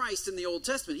appearance of Christ in the Old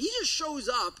Testament. He just shows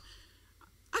up.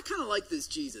 I kind of like this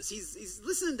Jesus. He's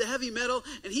listening to heavy metal,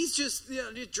 and he's just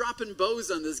dropping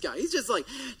bows on this guy. He's just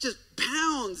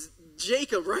pounds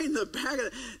Jacob right in the back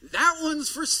of that one's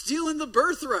for stealing the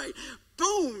birthright.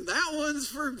 Boom, that one's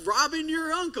for robbing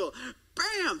your uncle.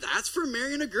 Bam, that's for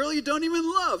marrying a girl you don't even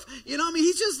love. He's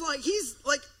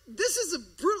like, this is a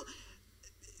brutal.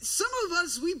 Some of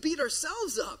us, we beat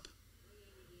ourselves up.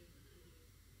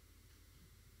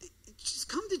 Just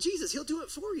come to Jesus. He'll do it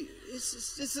for you.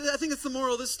 I think it's the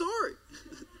moral of the story.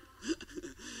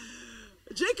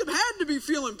 Jacob had to be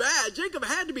feeling bad. Jacob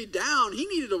had to be down. He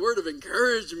needed a word of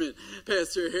encouragement,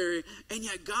 Pastor Harry. And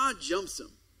yet God jumps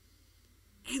him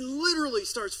and literally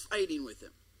starts fighting with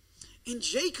him. And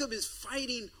Jacob is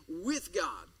fighting with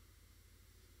God.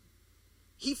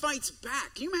 He fights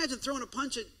back. Can you imagine throwing a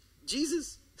punch at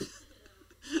Jesus?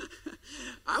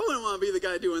 I wouldn't want to be the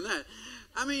guy doing that.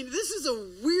 I mean, this is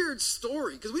a weird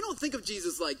story because we don't think of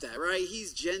Jesus like that, right?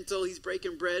 He's gentle, he's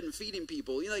breaking bread and feeding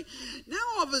people. Like now,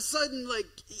 all of a sudden, like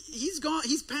he's gone.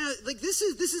 He's past. Like this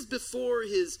is before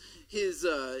his fishes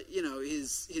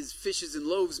and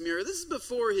loaves mirror. This is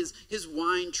before his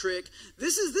wine trick.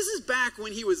 This is back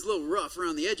when he was a little rough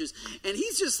around the edges, and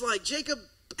he's just like, Jacob,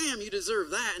 bam, you deserve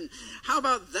that, and how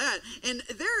about that? And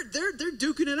they're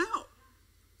duking it out,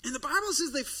 and the Bible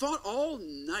says they fought all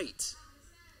night.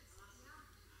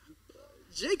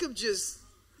 Jacob just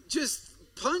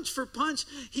punch for punch.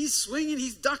 He's swinging,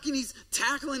 he's ducking, he's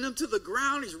tackling him to the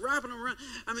ground, he's wrapping him around.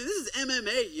 I mean, this is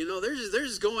MMA, you know. They're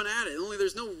just going at it. Only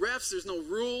there's no refs, there's no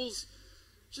rules.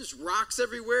 Just rocks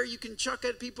everywhere you can chuck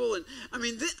at people. And I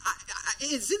mean,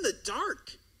 it's in the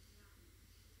dark.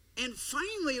 And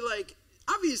finally, like,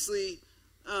 obviously,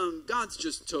 God's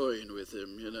just toying with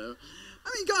him, you know.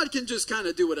 I mean, God can just kind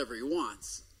of do whatever he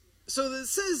wants. So it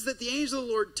says that the angel of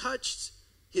the Lord touched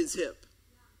his hip.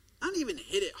 Not even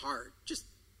hit it hard, just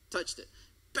touched it.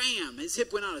 Bam, his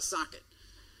hip went out of socket.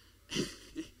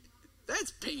 That's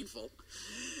painful.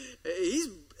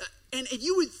 And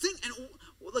you would think, and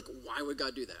look, why would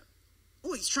God do that?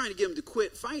 Well, he's trying to get him to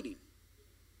quit fighting.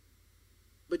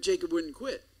 But Jacob wouldn't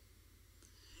quit.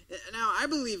 Now, I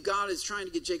believe God is trying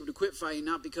to get Jacob to quit fighting,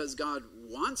 not because God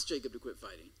wants Jacob to quit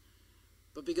fighting,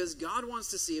 but because God wants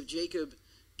to see if Jacob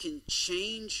can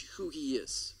change who he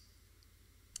is.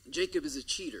 Jacob is a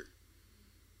cheater.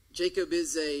 Jacob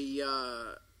is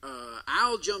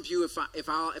I'll jump you if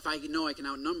I know I can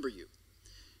outnumber you.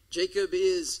 Jacob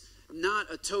is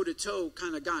not a toe-to-toe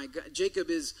kind of guy. Jacob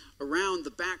is around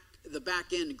the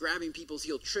back end, grabbing people's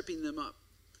heel, tripping them up.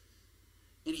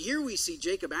 And here we see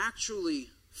Jacob actually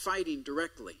fighting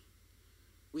directly.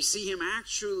 We see him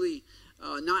actually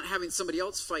not having somebody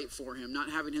else fight for him, not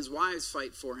having his wives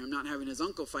fight for him, not having his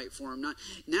uncle fight for him.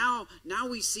 Now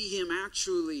we see him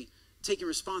actually taking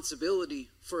responsibility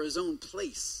for his own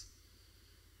place.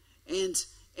 And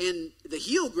the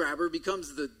heel grabber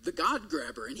becomes the God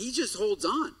grabber, and he just holds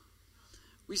on.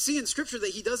 We see in Scripture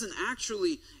that he doesn't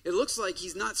actually, it looks like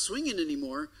he's not swinging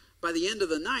anymore. By the end of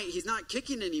the night, he's not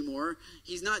kicking anymore.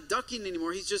 He's not ducking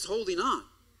anymore. He's just holding on.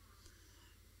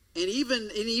 And even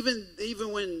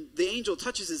when the angel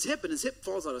touches his hip and his hip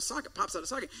falls out of socket, pops out of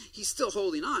socket, he's still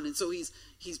holding on. And so he's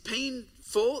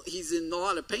painful. He's in a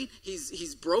lot of pain.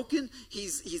 He's broken.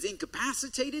 He's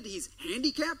incapacitated. He's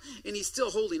handicapped, and he's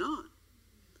still holding on.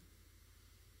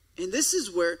 And this is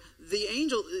where the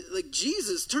angel, like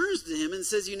Jesus, turns to him and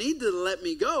says, "You need to let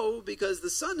me go because the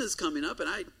sun is coming up, and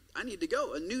I need to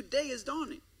go. A new day is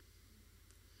dawning."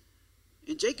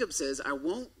 And Jacob says, "I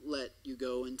won't let you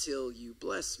go until you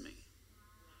bless me."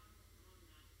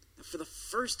 For the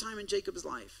first time in Jacob's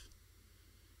life,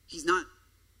 he's not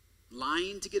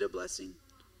lying to get a blessing.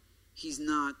 He's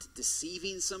not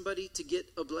deceiving somebody to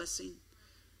get a blessing.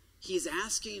 He's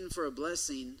asking for a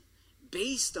blessing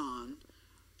based on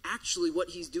actually what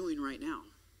he's doing right now.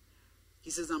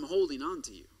 He says, "I'm holding on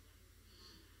to you."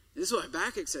 This is what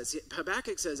Habakkuk says.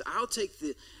 Habakkuk says, "I'll take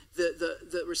the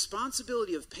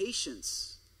responsibility of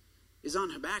patience is on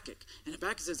Habakkuk." And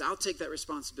Habakkuk says, "I'll take that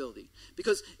responsibility."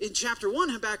 Because in chapter 1,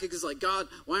 Habakkuk is like, "God,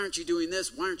 why aren't you doing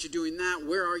this? Why aren't you doing that?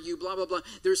 Where are you? Blah, blah, blah."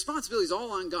 The responsibility is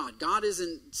all on God. God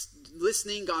isn't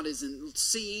listening. God isn't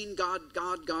seeing.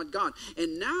 God.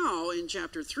 And now in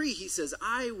chapter 3, he says,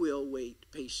 "I will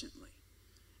wait patiently."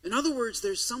 In other words,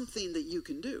 there's something that you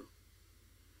can do.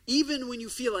 Even when you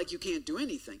feel like you can't do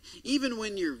anything, even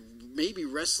when you're maybe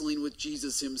wrestling with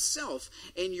Jesus himself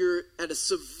and you're at a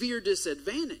severe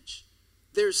disadvantage,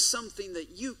 there's something that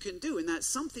you can do, and that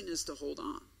something is to hold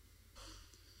on.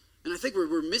 And I think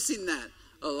we're missing that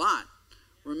a lot.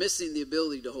 We're missing the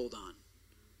ability to hold on.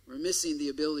 We're missing the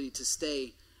ability to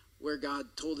stay where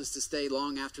God told us to stay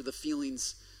long after the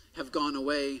feelings have gone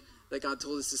away that God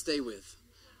told us to stay with.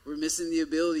 We're missing the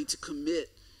ability to commit.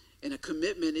 And a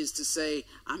commitment is to say,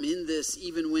 I'm in this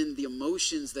even when the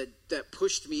emotions that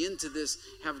pushed me into this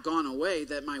have gone away,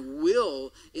 that my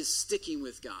will is sticking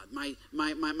with God. My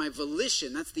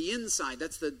volition, that's the inside,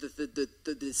 that's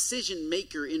the decision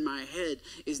maker in my head,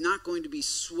 is not going to be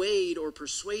swayed or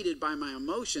persuaded by my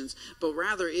emotions, but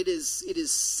rather it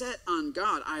is set on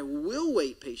God. I will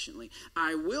wait patiently.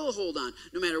 I will hold on.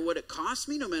 No matter what it costs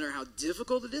me, no matter how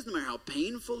difficult it is, no matter how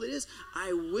painful it is,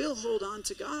 I will hold on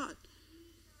to God.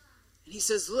 And he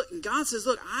says, look, and God says,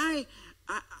 look, I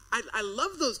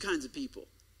love those kinds of people.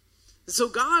 And so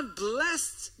God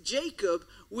blessed Jacob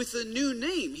with a new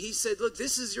name. He said, look,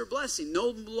 this is your blessing.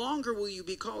 No longer will you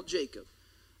be called Jacob.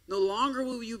 No longer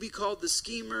will you be called the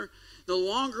schemer. No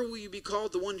longer will you be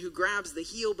called the one who grabs the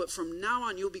heel, but from now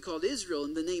on you'll be called Israel.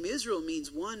 And the name Israel means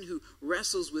one who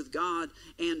wrestles with God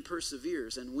and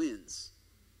perseveres and wins.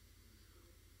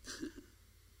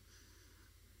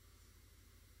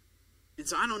 And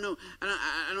so I don't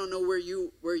know where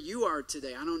you are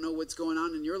today. I don't know what's going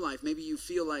on in your life. Maybe you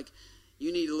feel like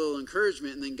you need a little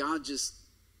encouragement, and then God just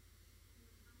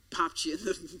popped you in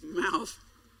the mouth.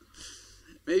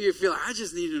 Maybe you feel like, I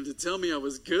just needed him to tell me I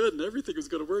was good and everything was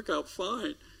going to work out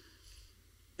fine.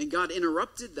 And God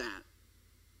interrupted that.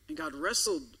 And God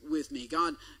wrestled with me.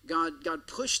 God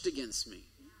pushed against me.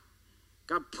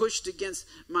 God pushed against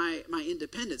my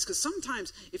independence. Because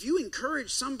sometimes if you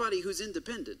encourage somebody who's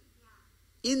independent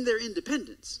in their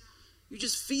independence, you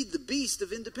just feed the beast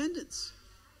of independence.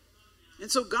 And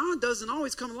so God doesn't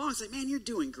always come along and say, man, you're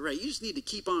doing great. You just need to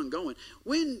keep on going.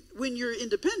 When you're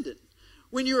independent,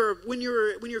 when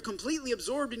you're completely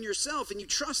absorbed in yourself and you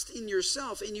trust in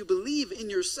yourself and you believe in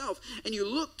yourself and you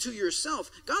look to yourself,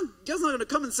 God's not going to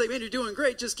come and say, man, you're doing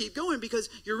great, just keep going, because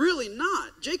you're really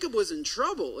not. Jacob was in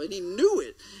trouble and he knew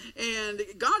it. And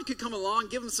God could come along,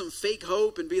 give him some fake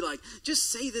hope and be like, just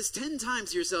say this 10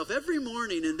 times to yourself every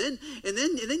morning and then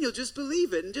you'll just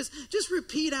believe it. And just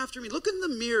repeat after me. Look in the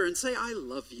mirror and say, I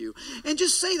love you. And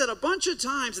just say that a bunch of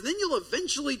times and then you'll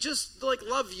eventually just like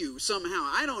love you somehow.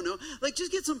 I don't know. Like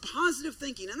just get some positive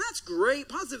thinking. And that's great.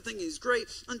 Positive thinking is great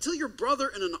until your brother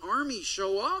and an army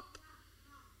show up.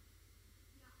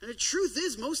 And the truth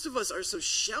is, most of us are so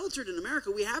sheltered in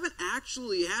America, we haven't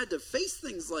actually had to face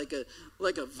things like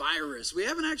a virus. We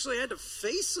haven't actually had to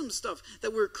face some stuff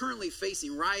that we're currently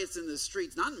facing, riots in the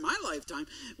streets. Not in my lifetime.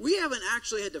 We haven't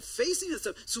actually had to face any of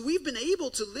that stuff. So we've been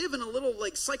able to live in a little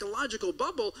like psychological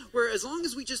bubble where as long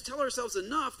as we just tell ourselves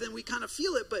enough, then we kind of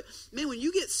feel it. But man, when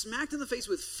you get smacked in the face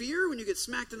with fear, when you get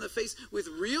smacked in the face with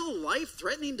real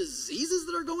life-threatening diseases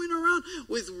that are going around,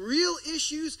 with real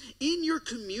issues in your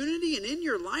community and in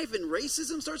your life, and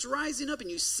racism starts rising up and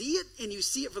you see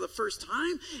it for the first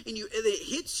time and it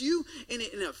hits you and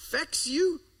it affects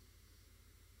you.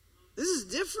 This is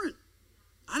different.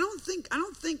 I don't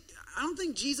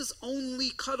think Jesus only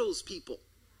cuddles people.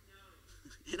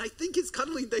 And I think his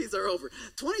cuddling days are over.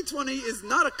 2020 is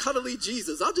not a cuddly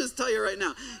Jesus. I'll just tell you right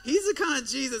now. He's the kind of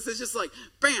Jesus that's just like,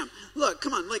 bam, look,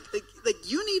 come on, like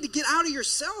you need to get out of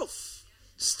yourself.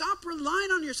 Stop relying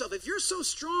on yourself. If you're so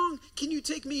strong, can you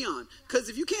take me on? Because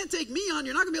if you can't take me on,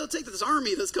 you're not going to be able to take this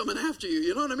army that's coming after you.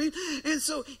 You know what I mean? And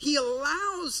so he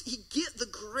get the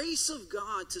grace of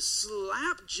God to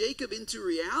slap Jacob into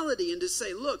reality and to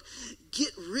say, look, get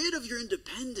rid of your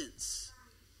independence.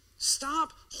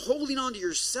 Stop holding on to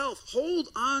yourself. Hold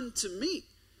on to me.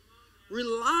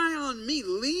 Rely on me.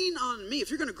 Lean on me.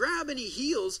 If you're going to grab any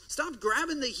heels, stop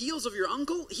grabbing the heels of your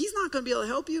uncle. He's not going to be able to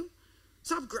help you.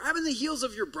 Stop grabbing the heels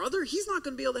of your brother. He's not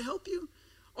going to be able to help you.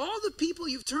 All the people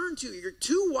you've turned to, your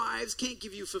 2 wives can't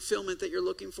give you fulfillment that you're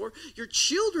looking for. Your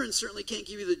children certainly can't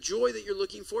give you the joy that you're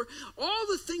looking for. All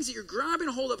the things that you're grabbing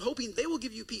a hold of, hoping they will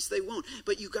give you peace, they won't.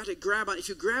 But you got to grab on. If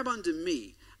you grab onto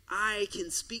me, I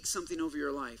can speak something over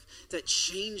your life that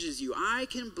changes you. I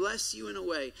can bless you in a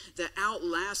way that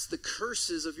outlasts the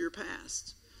curses of your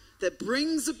past, that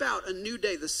brings about a new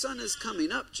day. The sun is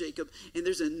coming up, Jacob, and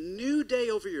there's a new day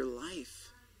over your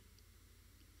life.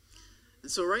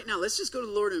 And so right now, let's just go to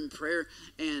the Lord in prayer.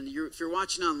 And if you're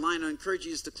watching online, I encourage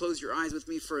you just to close your eyes with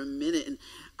me for a minute. And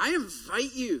I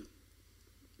invite you,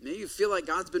 maybe you feel like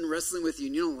God's been wrestling with you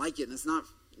and you don't like it and it's not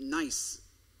nice.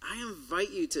 I invite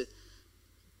you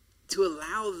to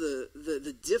allow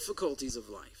the difficulties of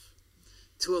life,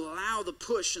 to allow the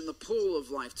push and the pull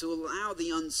of life, to allow the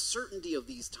uncertainty of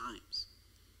these times,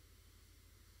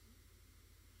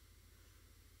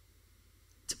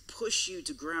 to push you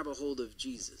to grab a hold of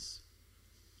Jesus.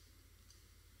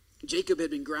 Jacob had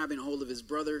been grabbing a hold of his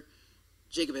brother.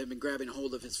 Jacob had been grabbing a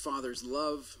hold of his father's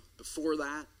love before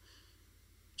that.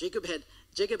 Jacob had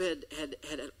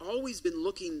always been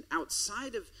looking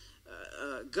outside of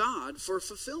God for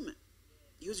fulfillment.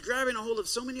 He was grabbing a hold of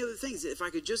so many other things. If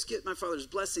I could just get my father's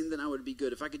blessing, then I would be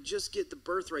good. If I could just get the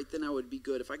birthright, then I would be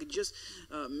good. If I could just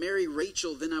marry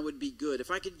Rachel, then I would be good. If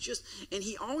I could just, and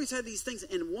he always had these things,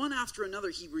 and one after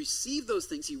another, he received those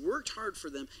things. He worked hard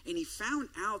for them, and he found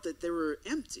out that they were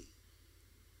empty.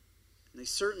 And they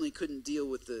certainly couldn't deal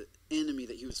with the enemy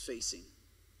that he was facing.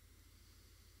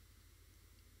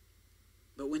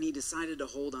 But when he decided to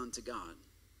hold on to God,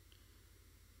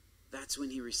 that's when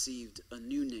he received a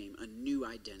new name, a new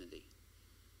identity.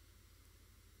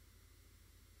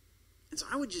 And so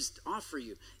I would just offer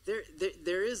you,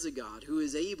 there is a God who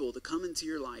is able to come into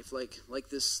your life like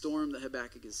this storm that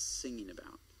Habakkuk is singing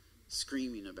about,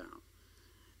 screaming about.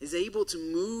 Is able to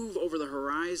move over the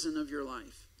horizon of your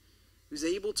life. Who's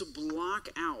able to block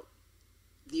out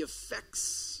the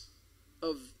effects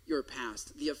of your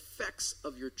past, the effects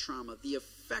of your trauma, the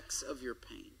effects of your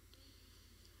pain.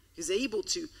 He's able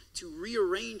to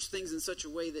rearrange things in such a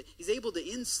way that he's able to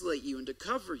insulate you and to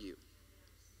cover you.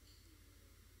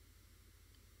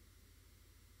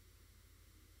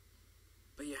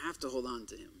 But you have to hold on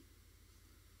to him.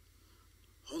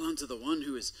 Hold on to the one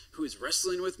who is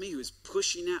wrestling with me, who is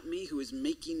pushing at me, who is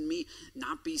making me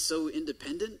not be so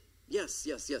independent. Yes,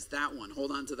 that one.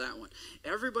 Hold on to that one.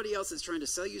 Everybody else is trying to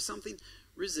sell you something,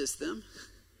 resist them.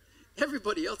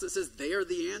 Everybody else that says they are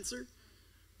the answer,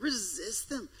 resist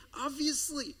them.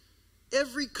 Obviously,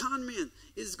 every con man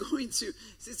is going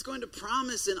to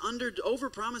promise and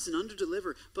overpromise and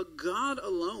underdeliver, but God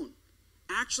alone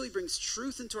actually brings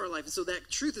truth into our life. And so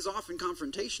that truth is often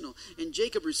confrontational. And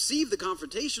Jacob received the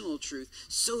confrontational truth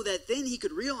so that then he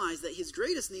could realize that his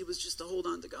greatest need was just to hold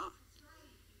on to God.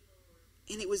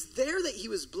 And it was there that he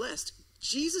was blessed.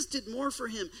 Jesus did more for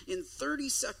him in 30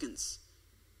 seconds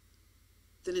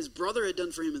than his brother had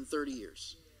done for him in 30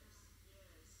 years.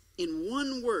 In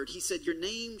one word, he said, your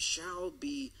name shall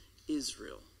be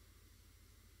Israel.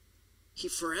 He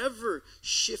forever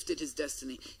shifted his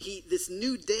destiny. This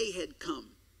new day had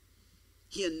come.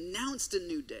 He announced a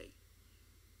new day.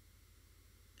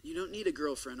 You don't need a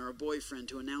girlfriend or a boyfriend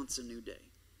to announce a new day.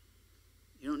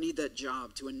 You don't need that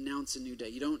job to announce a new day.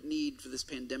 You don't need for this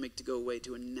pandemic to go away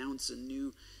to announce a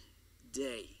new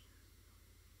day.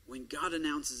 When God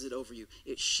announces it over you,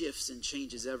 it shifts and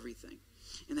changes everything.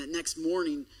 And that next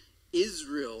morning,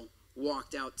 Israel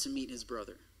walked out to meet his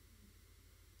brother.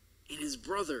 And his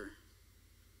brother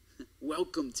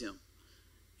welcomed him.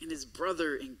 And his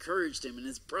brother encouraged him. And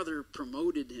his brother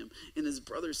promoted him. And his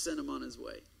brother sent him on his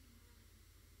way.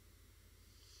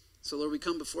 So Lord, we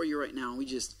come before you right now. And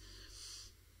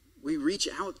we reach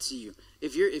out to you.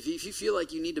 If you feel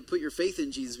like you need to put your faith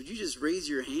in Jesus, would you just raise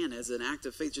your hand as an act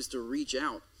of faith just to reach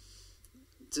out?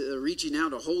 To reaching out,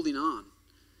 to holding on.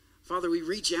 Father, we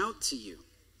reach out to you.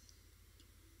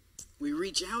 We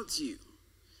reach out to you.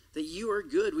 That you are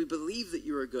good. We believe that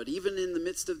you are good. Even in the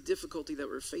midst of difficulty that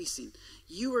we're facing,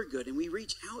 you are good. And we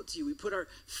reach out to you. We put our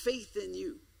faith in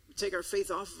you. We take our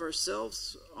faith off of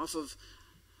ourselves, off of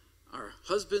our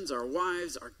husbands, our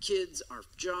wives, our kids, our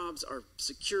jobs, our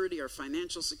security, our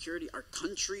financial security, our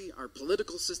country, our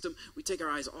political system. We take our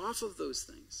eyes off of those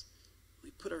things.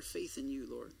 We put our faith in you,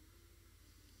 Lord.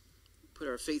 Put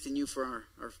our faith in you for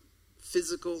our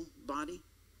physical body.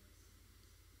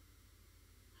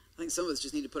 I think some of us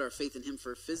just need to put our faith in him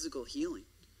for physical healing.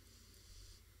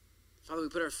 Father, we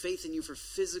put our faith in you for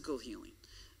physical healing.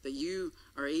 That you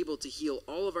are able to heal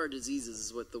all of our diseases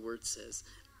is what the word says.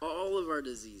 All of our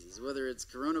diseases, whether it's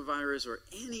coronavirus or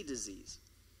any disease.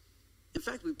 In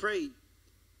fact, we pray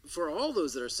for all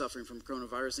those that are suffering from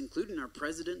coronavirus, including our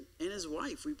president and his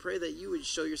wife. We pray that you would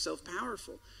show yourself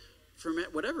powerful from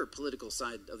whatever political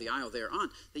side of the aisle they're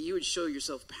on, that you would show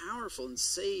yourself powerful and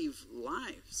save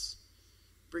lives,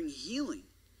 bring healing.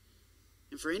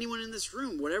 And for anyone in this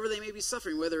room, whatever they may be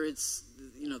suffering, whether it's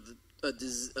a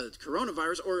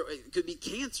coronavirus or it could be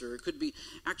cancer, it could be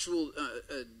actual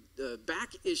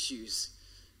back issues,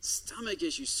 stomach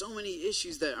issues, so many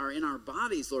issues that are in our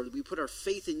bodies, Lord. We put our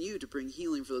faith in you to bring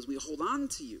healing for those. We hold on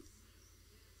to you.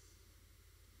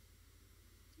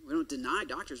 We don't deny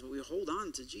doctors, but we hold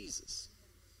on to Jesus.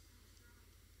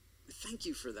 We thank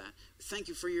you for that. We thank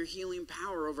you for your healing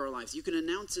power over our lives. You can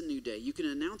announce a new day. You can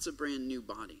announce a brand new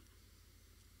body.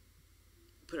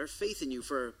 We put our faith in you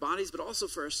for our bodies, but also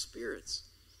for our spirits.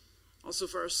 Also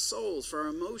for our souls, for our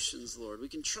emotions, Lord. We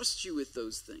can trust you with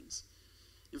those things.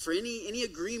 And for any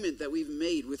agreement that we've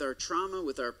made with our trauma,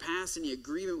 with our past, any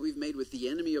agreement we've made with the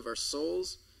enemy of our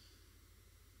souls,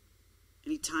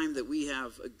 any time that we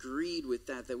have agreed with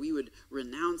that we would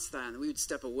renounce that, and that we would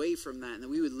step away from that, and that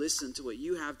we would listen to what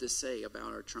you have to say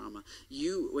about our trauma,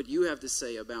 what you have to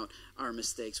say about our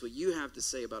mistakes, what you have to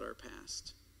say about our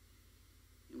past.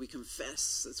 And we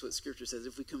confess, that's what Scripture says,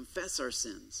 if we confess our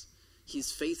sins,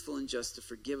 he's faithful and just to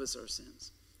forgive us our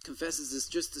sins. Confesses is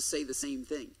just to say the same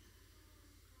thing.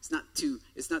 It's not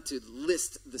to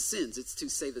list the sins. It's to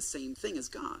say the same thing as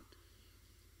God.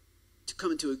 To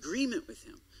come into agreement with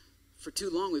him. For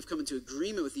too long, we've come into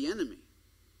agreement with the enemy.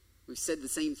 We've said the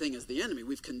same thing as the enemy.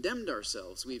 We've condemned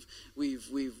ourselves. We've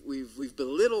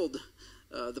belittled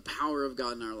the power of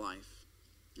God in our life.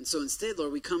 And so instead,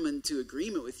 Lord, we come into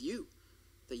agreement with you.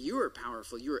 That you are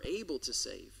powerful. You are able to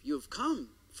save. You have come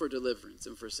for deliverance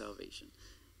and for salvation.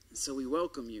 And so we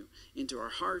welcome you into our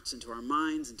hearts, into our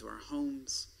minds, into our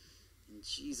homes. In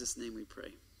Jesus' name we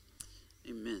pray.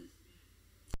 Amen.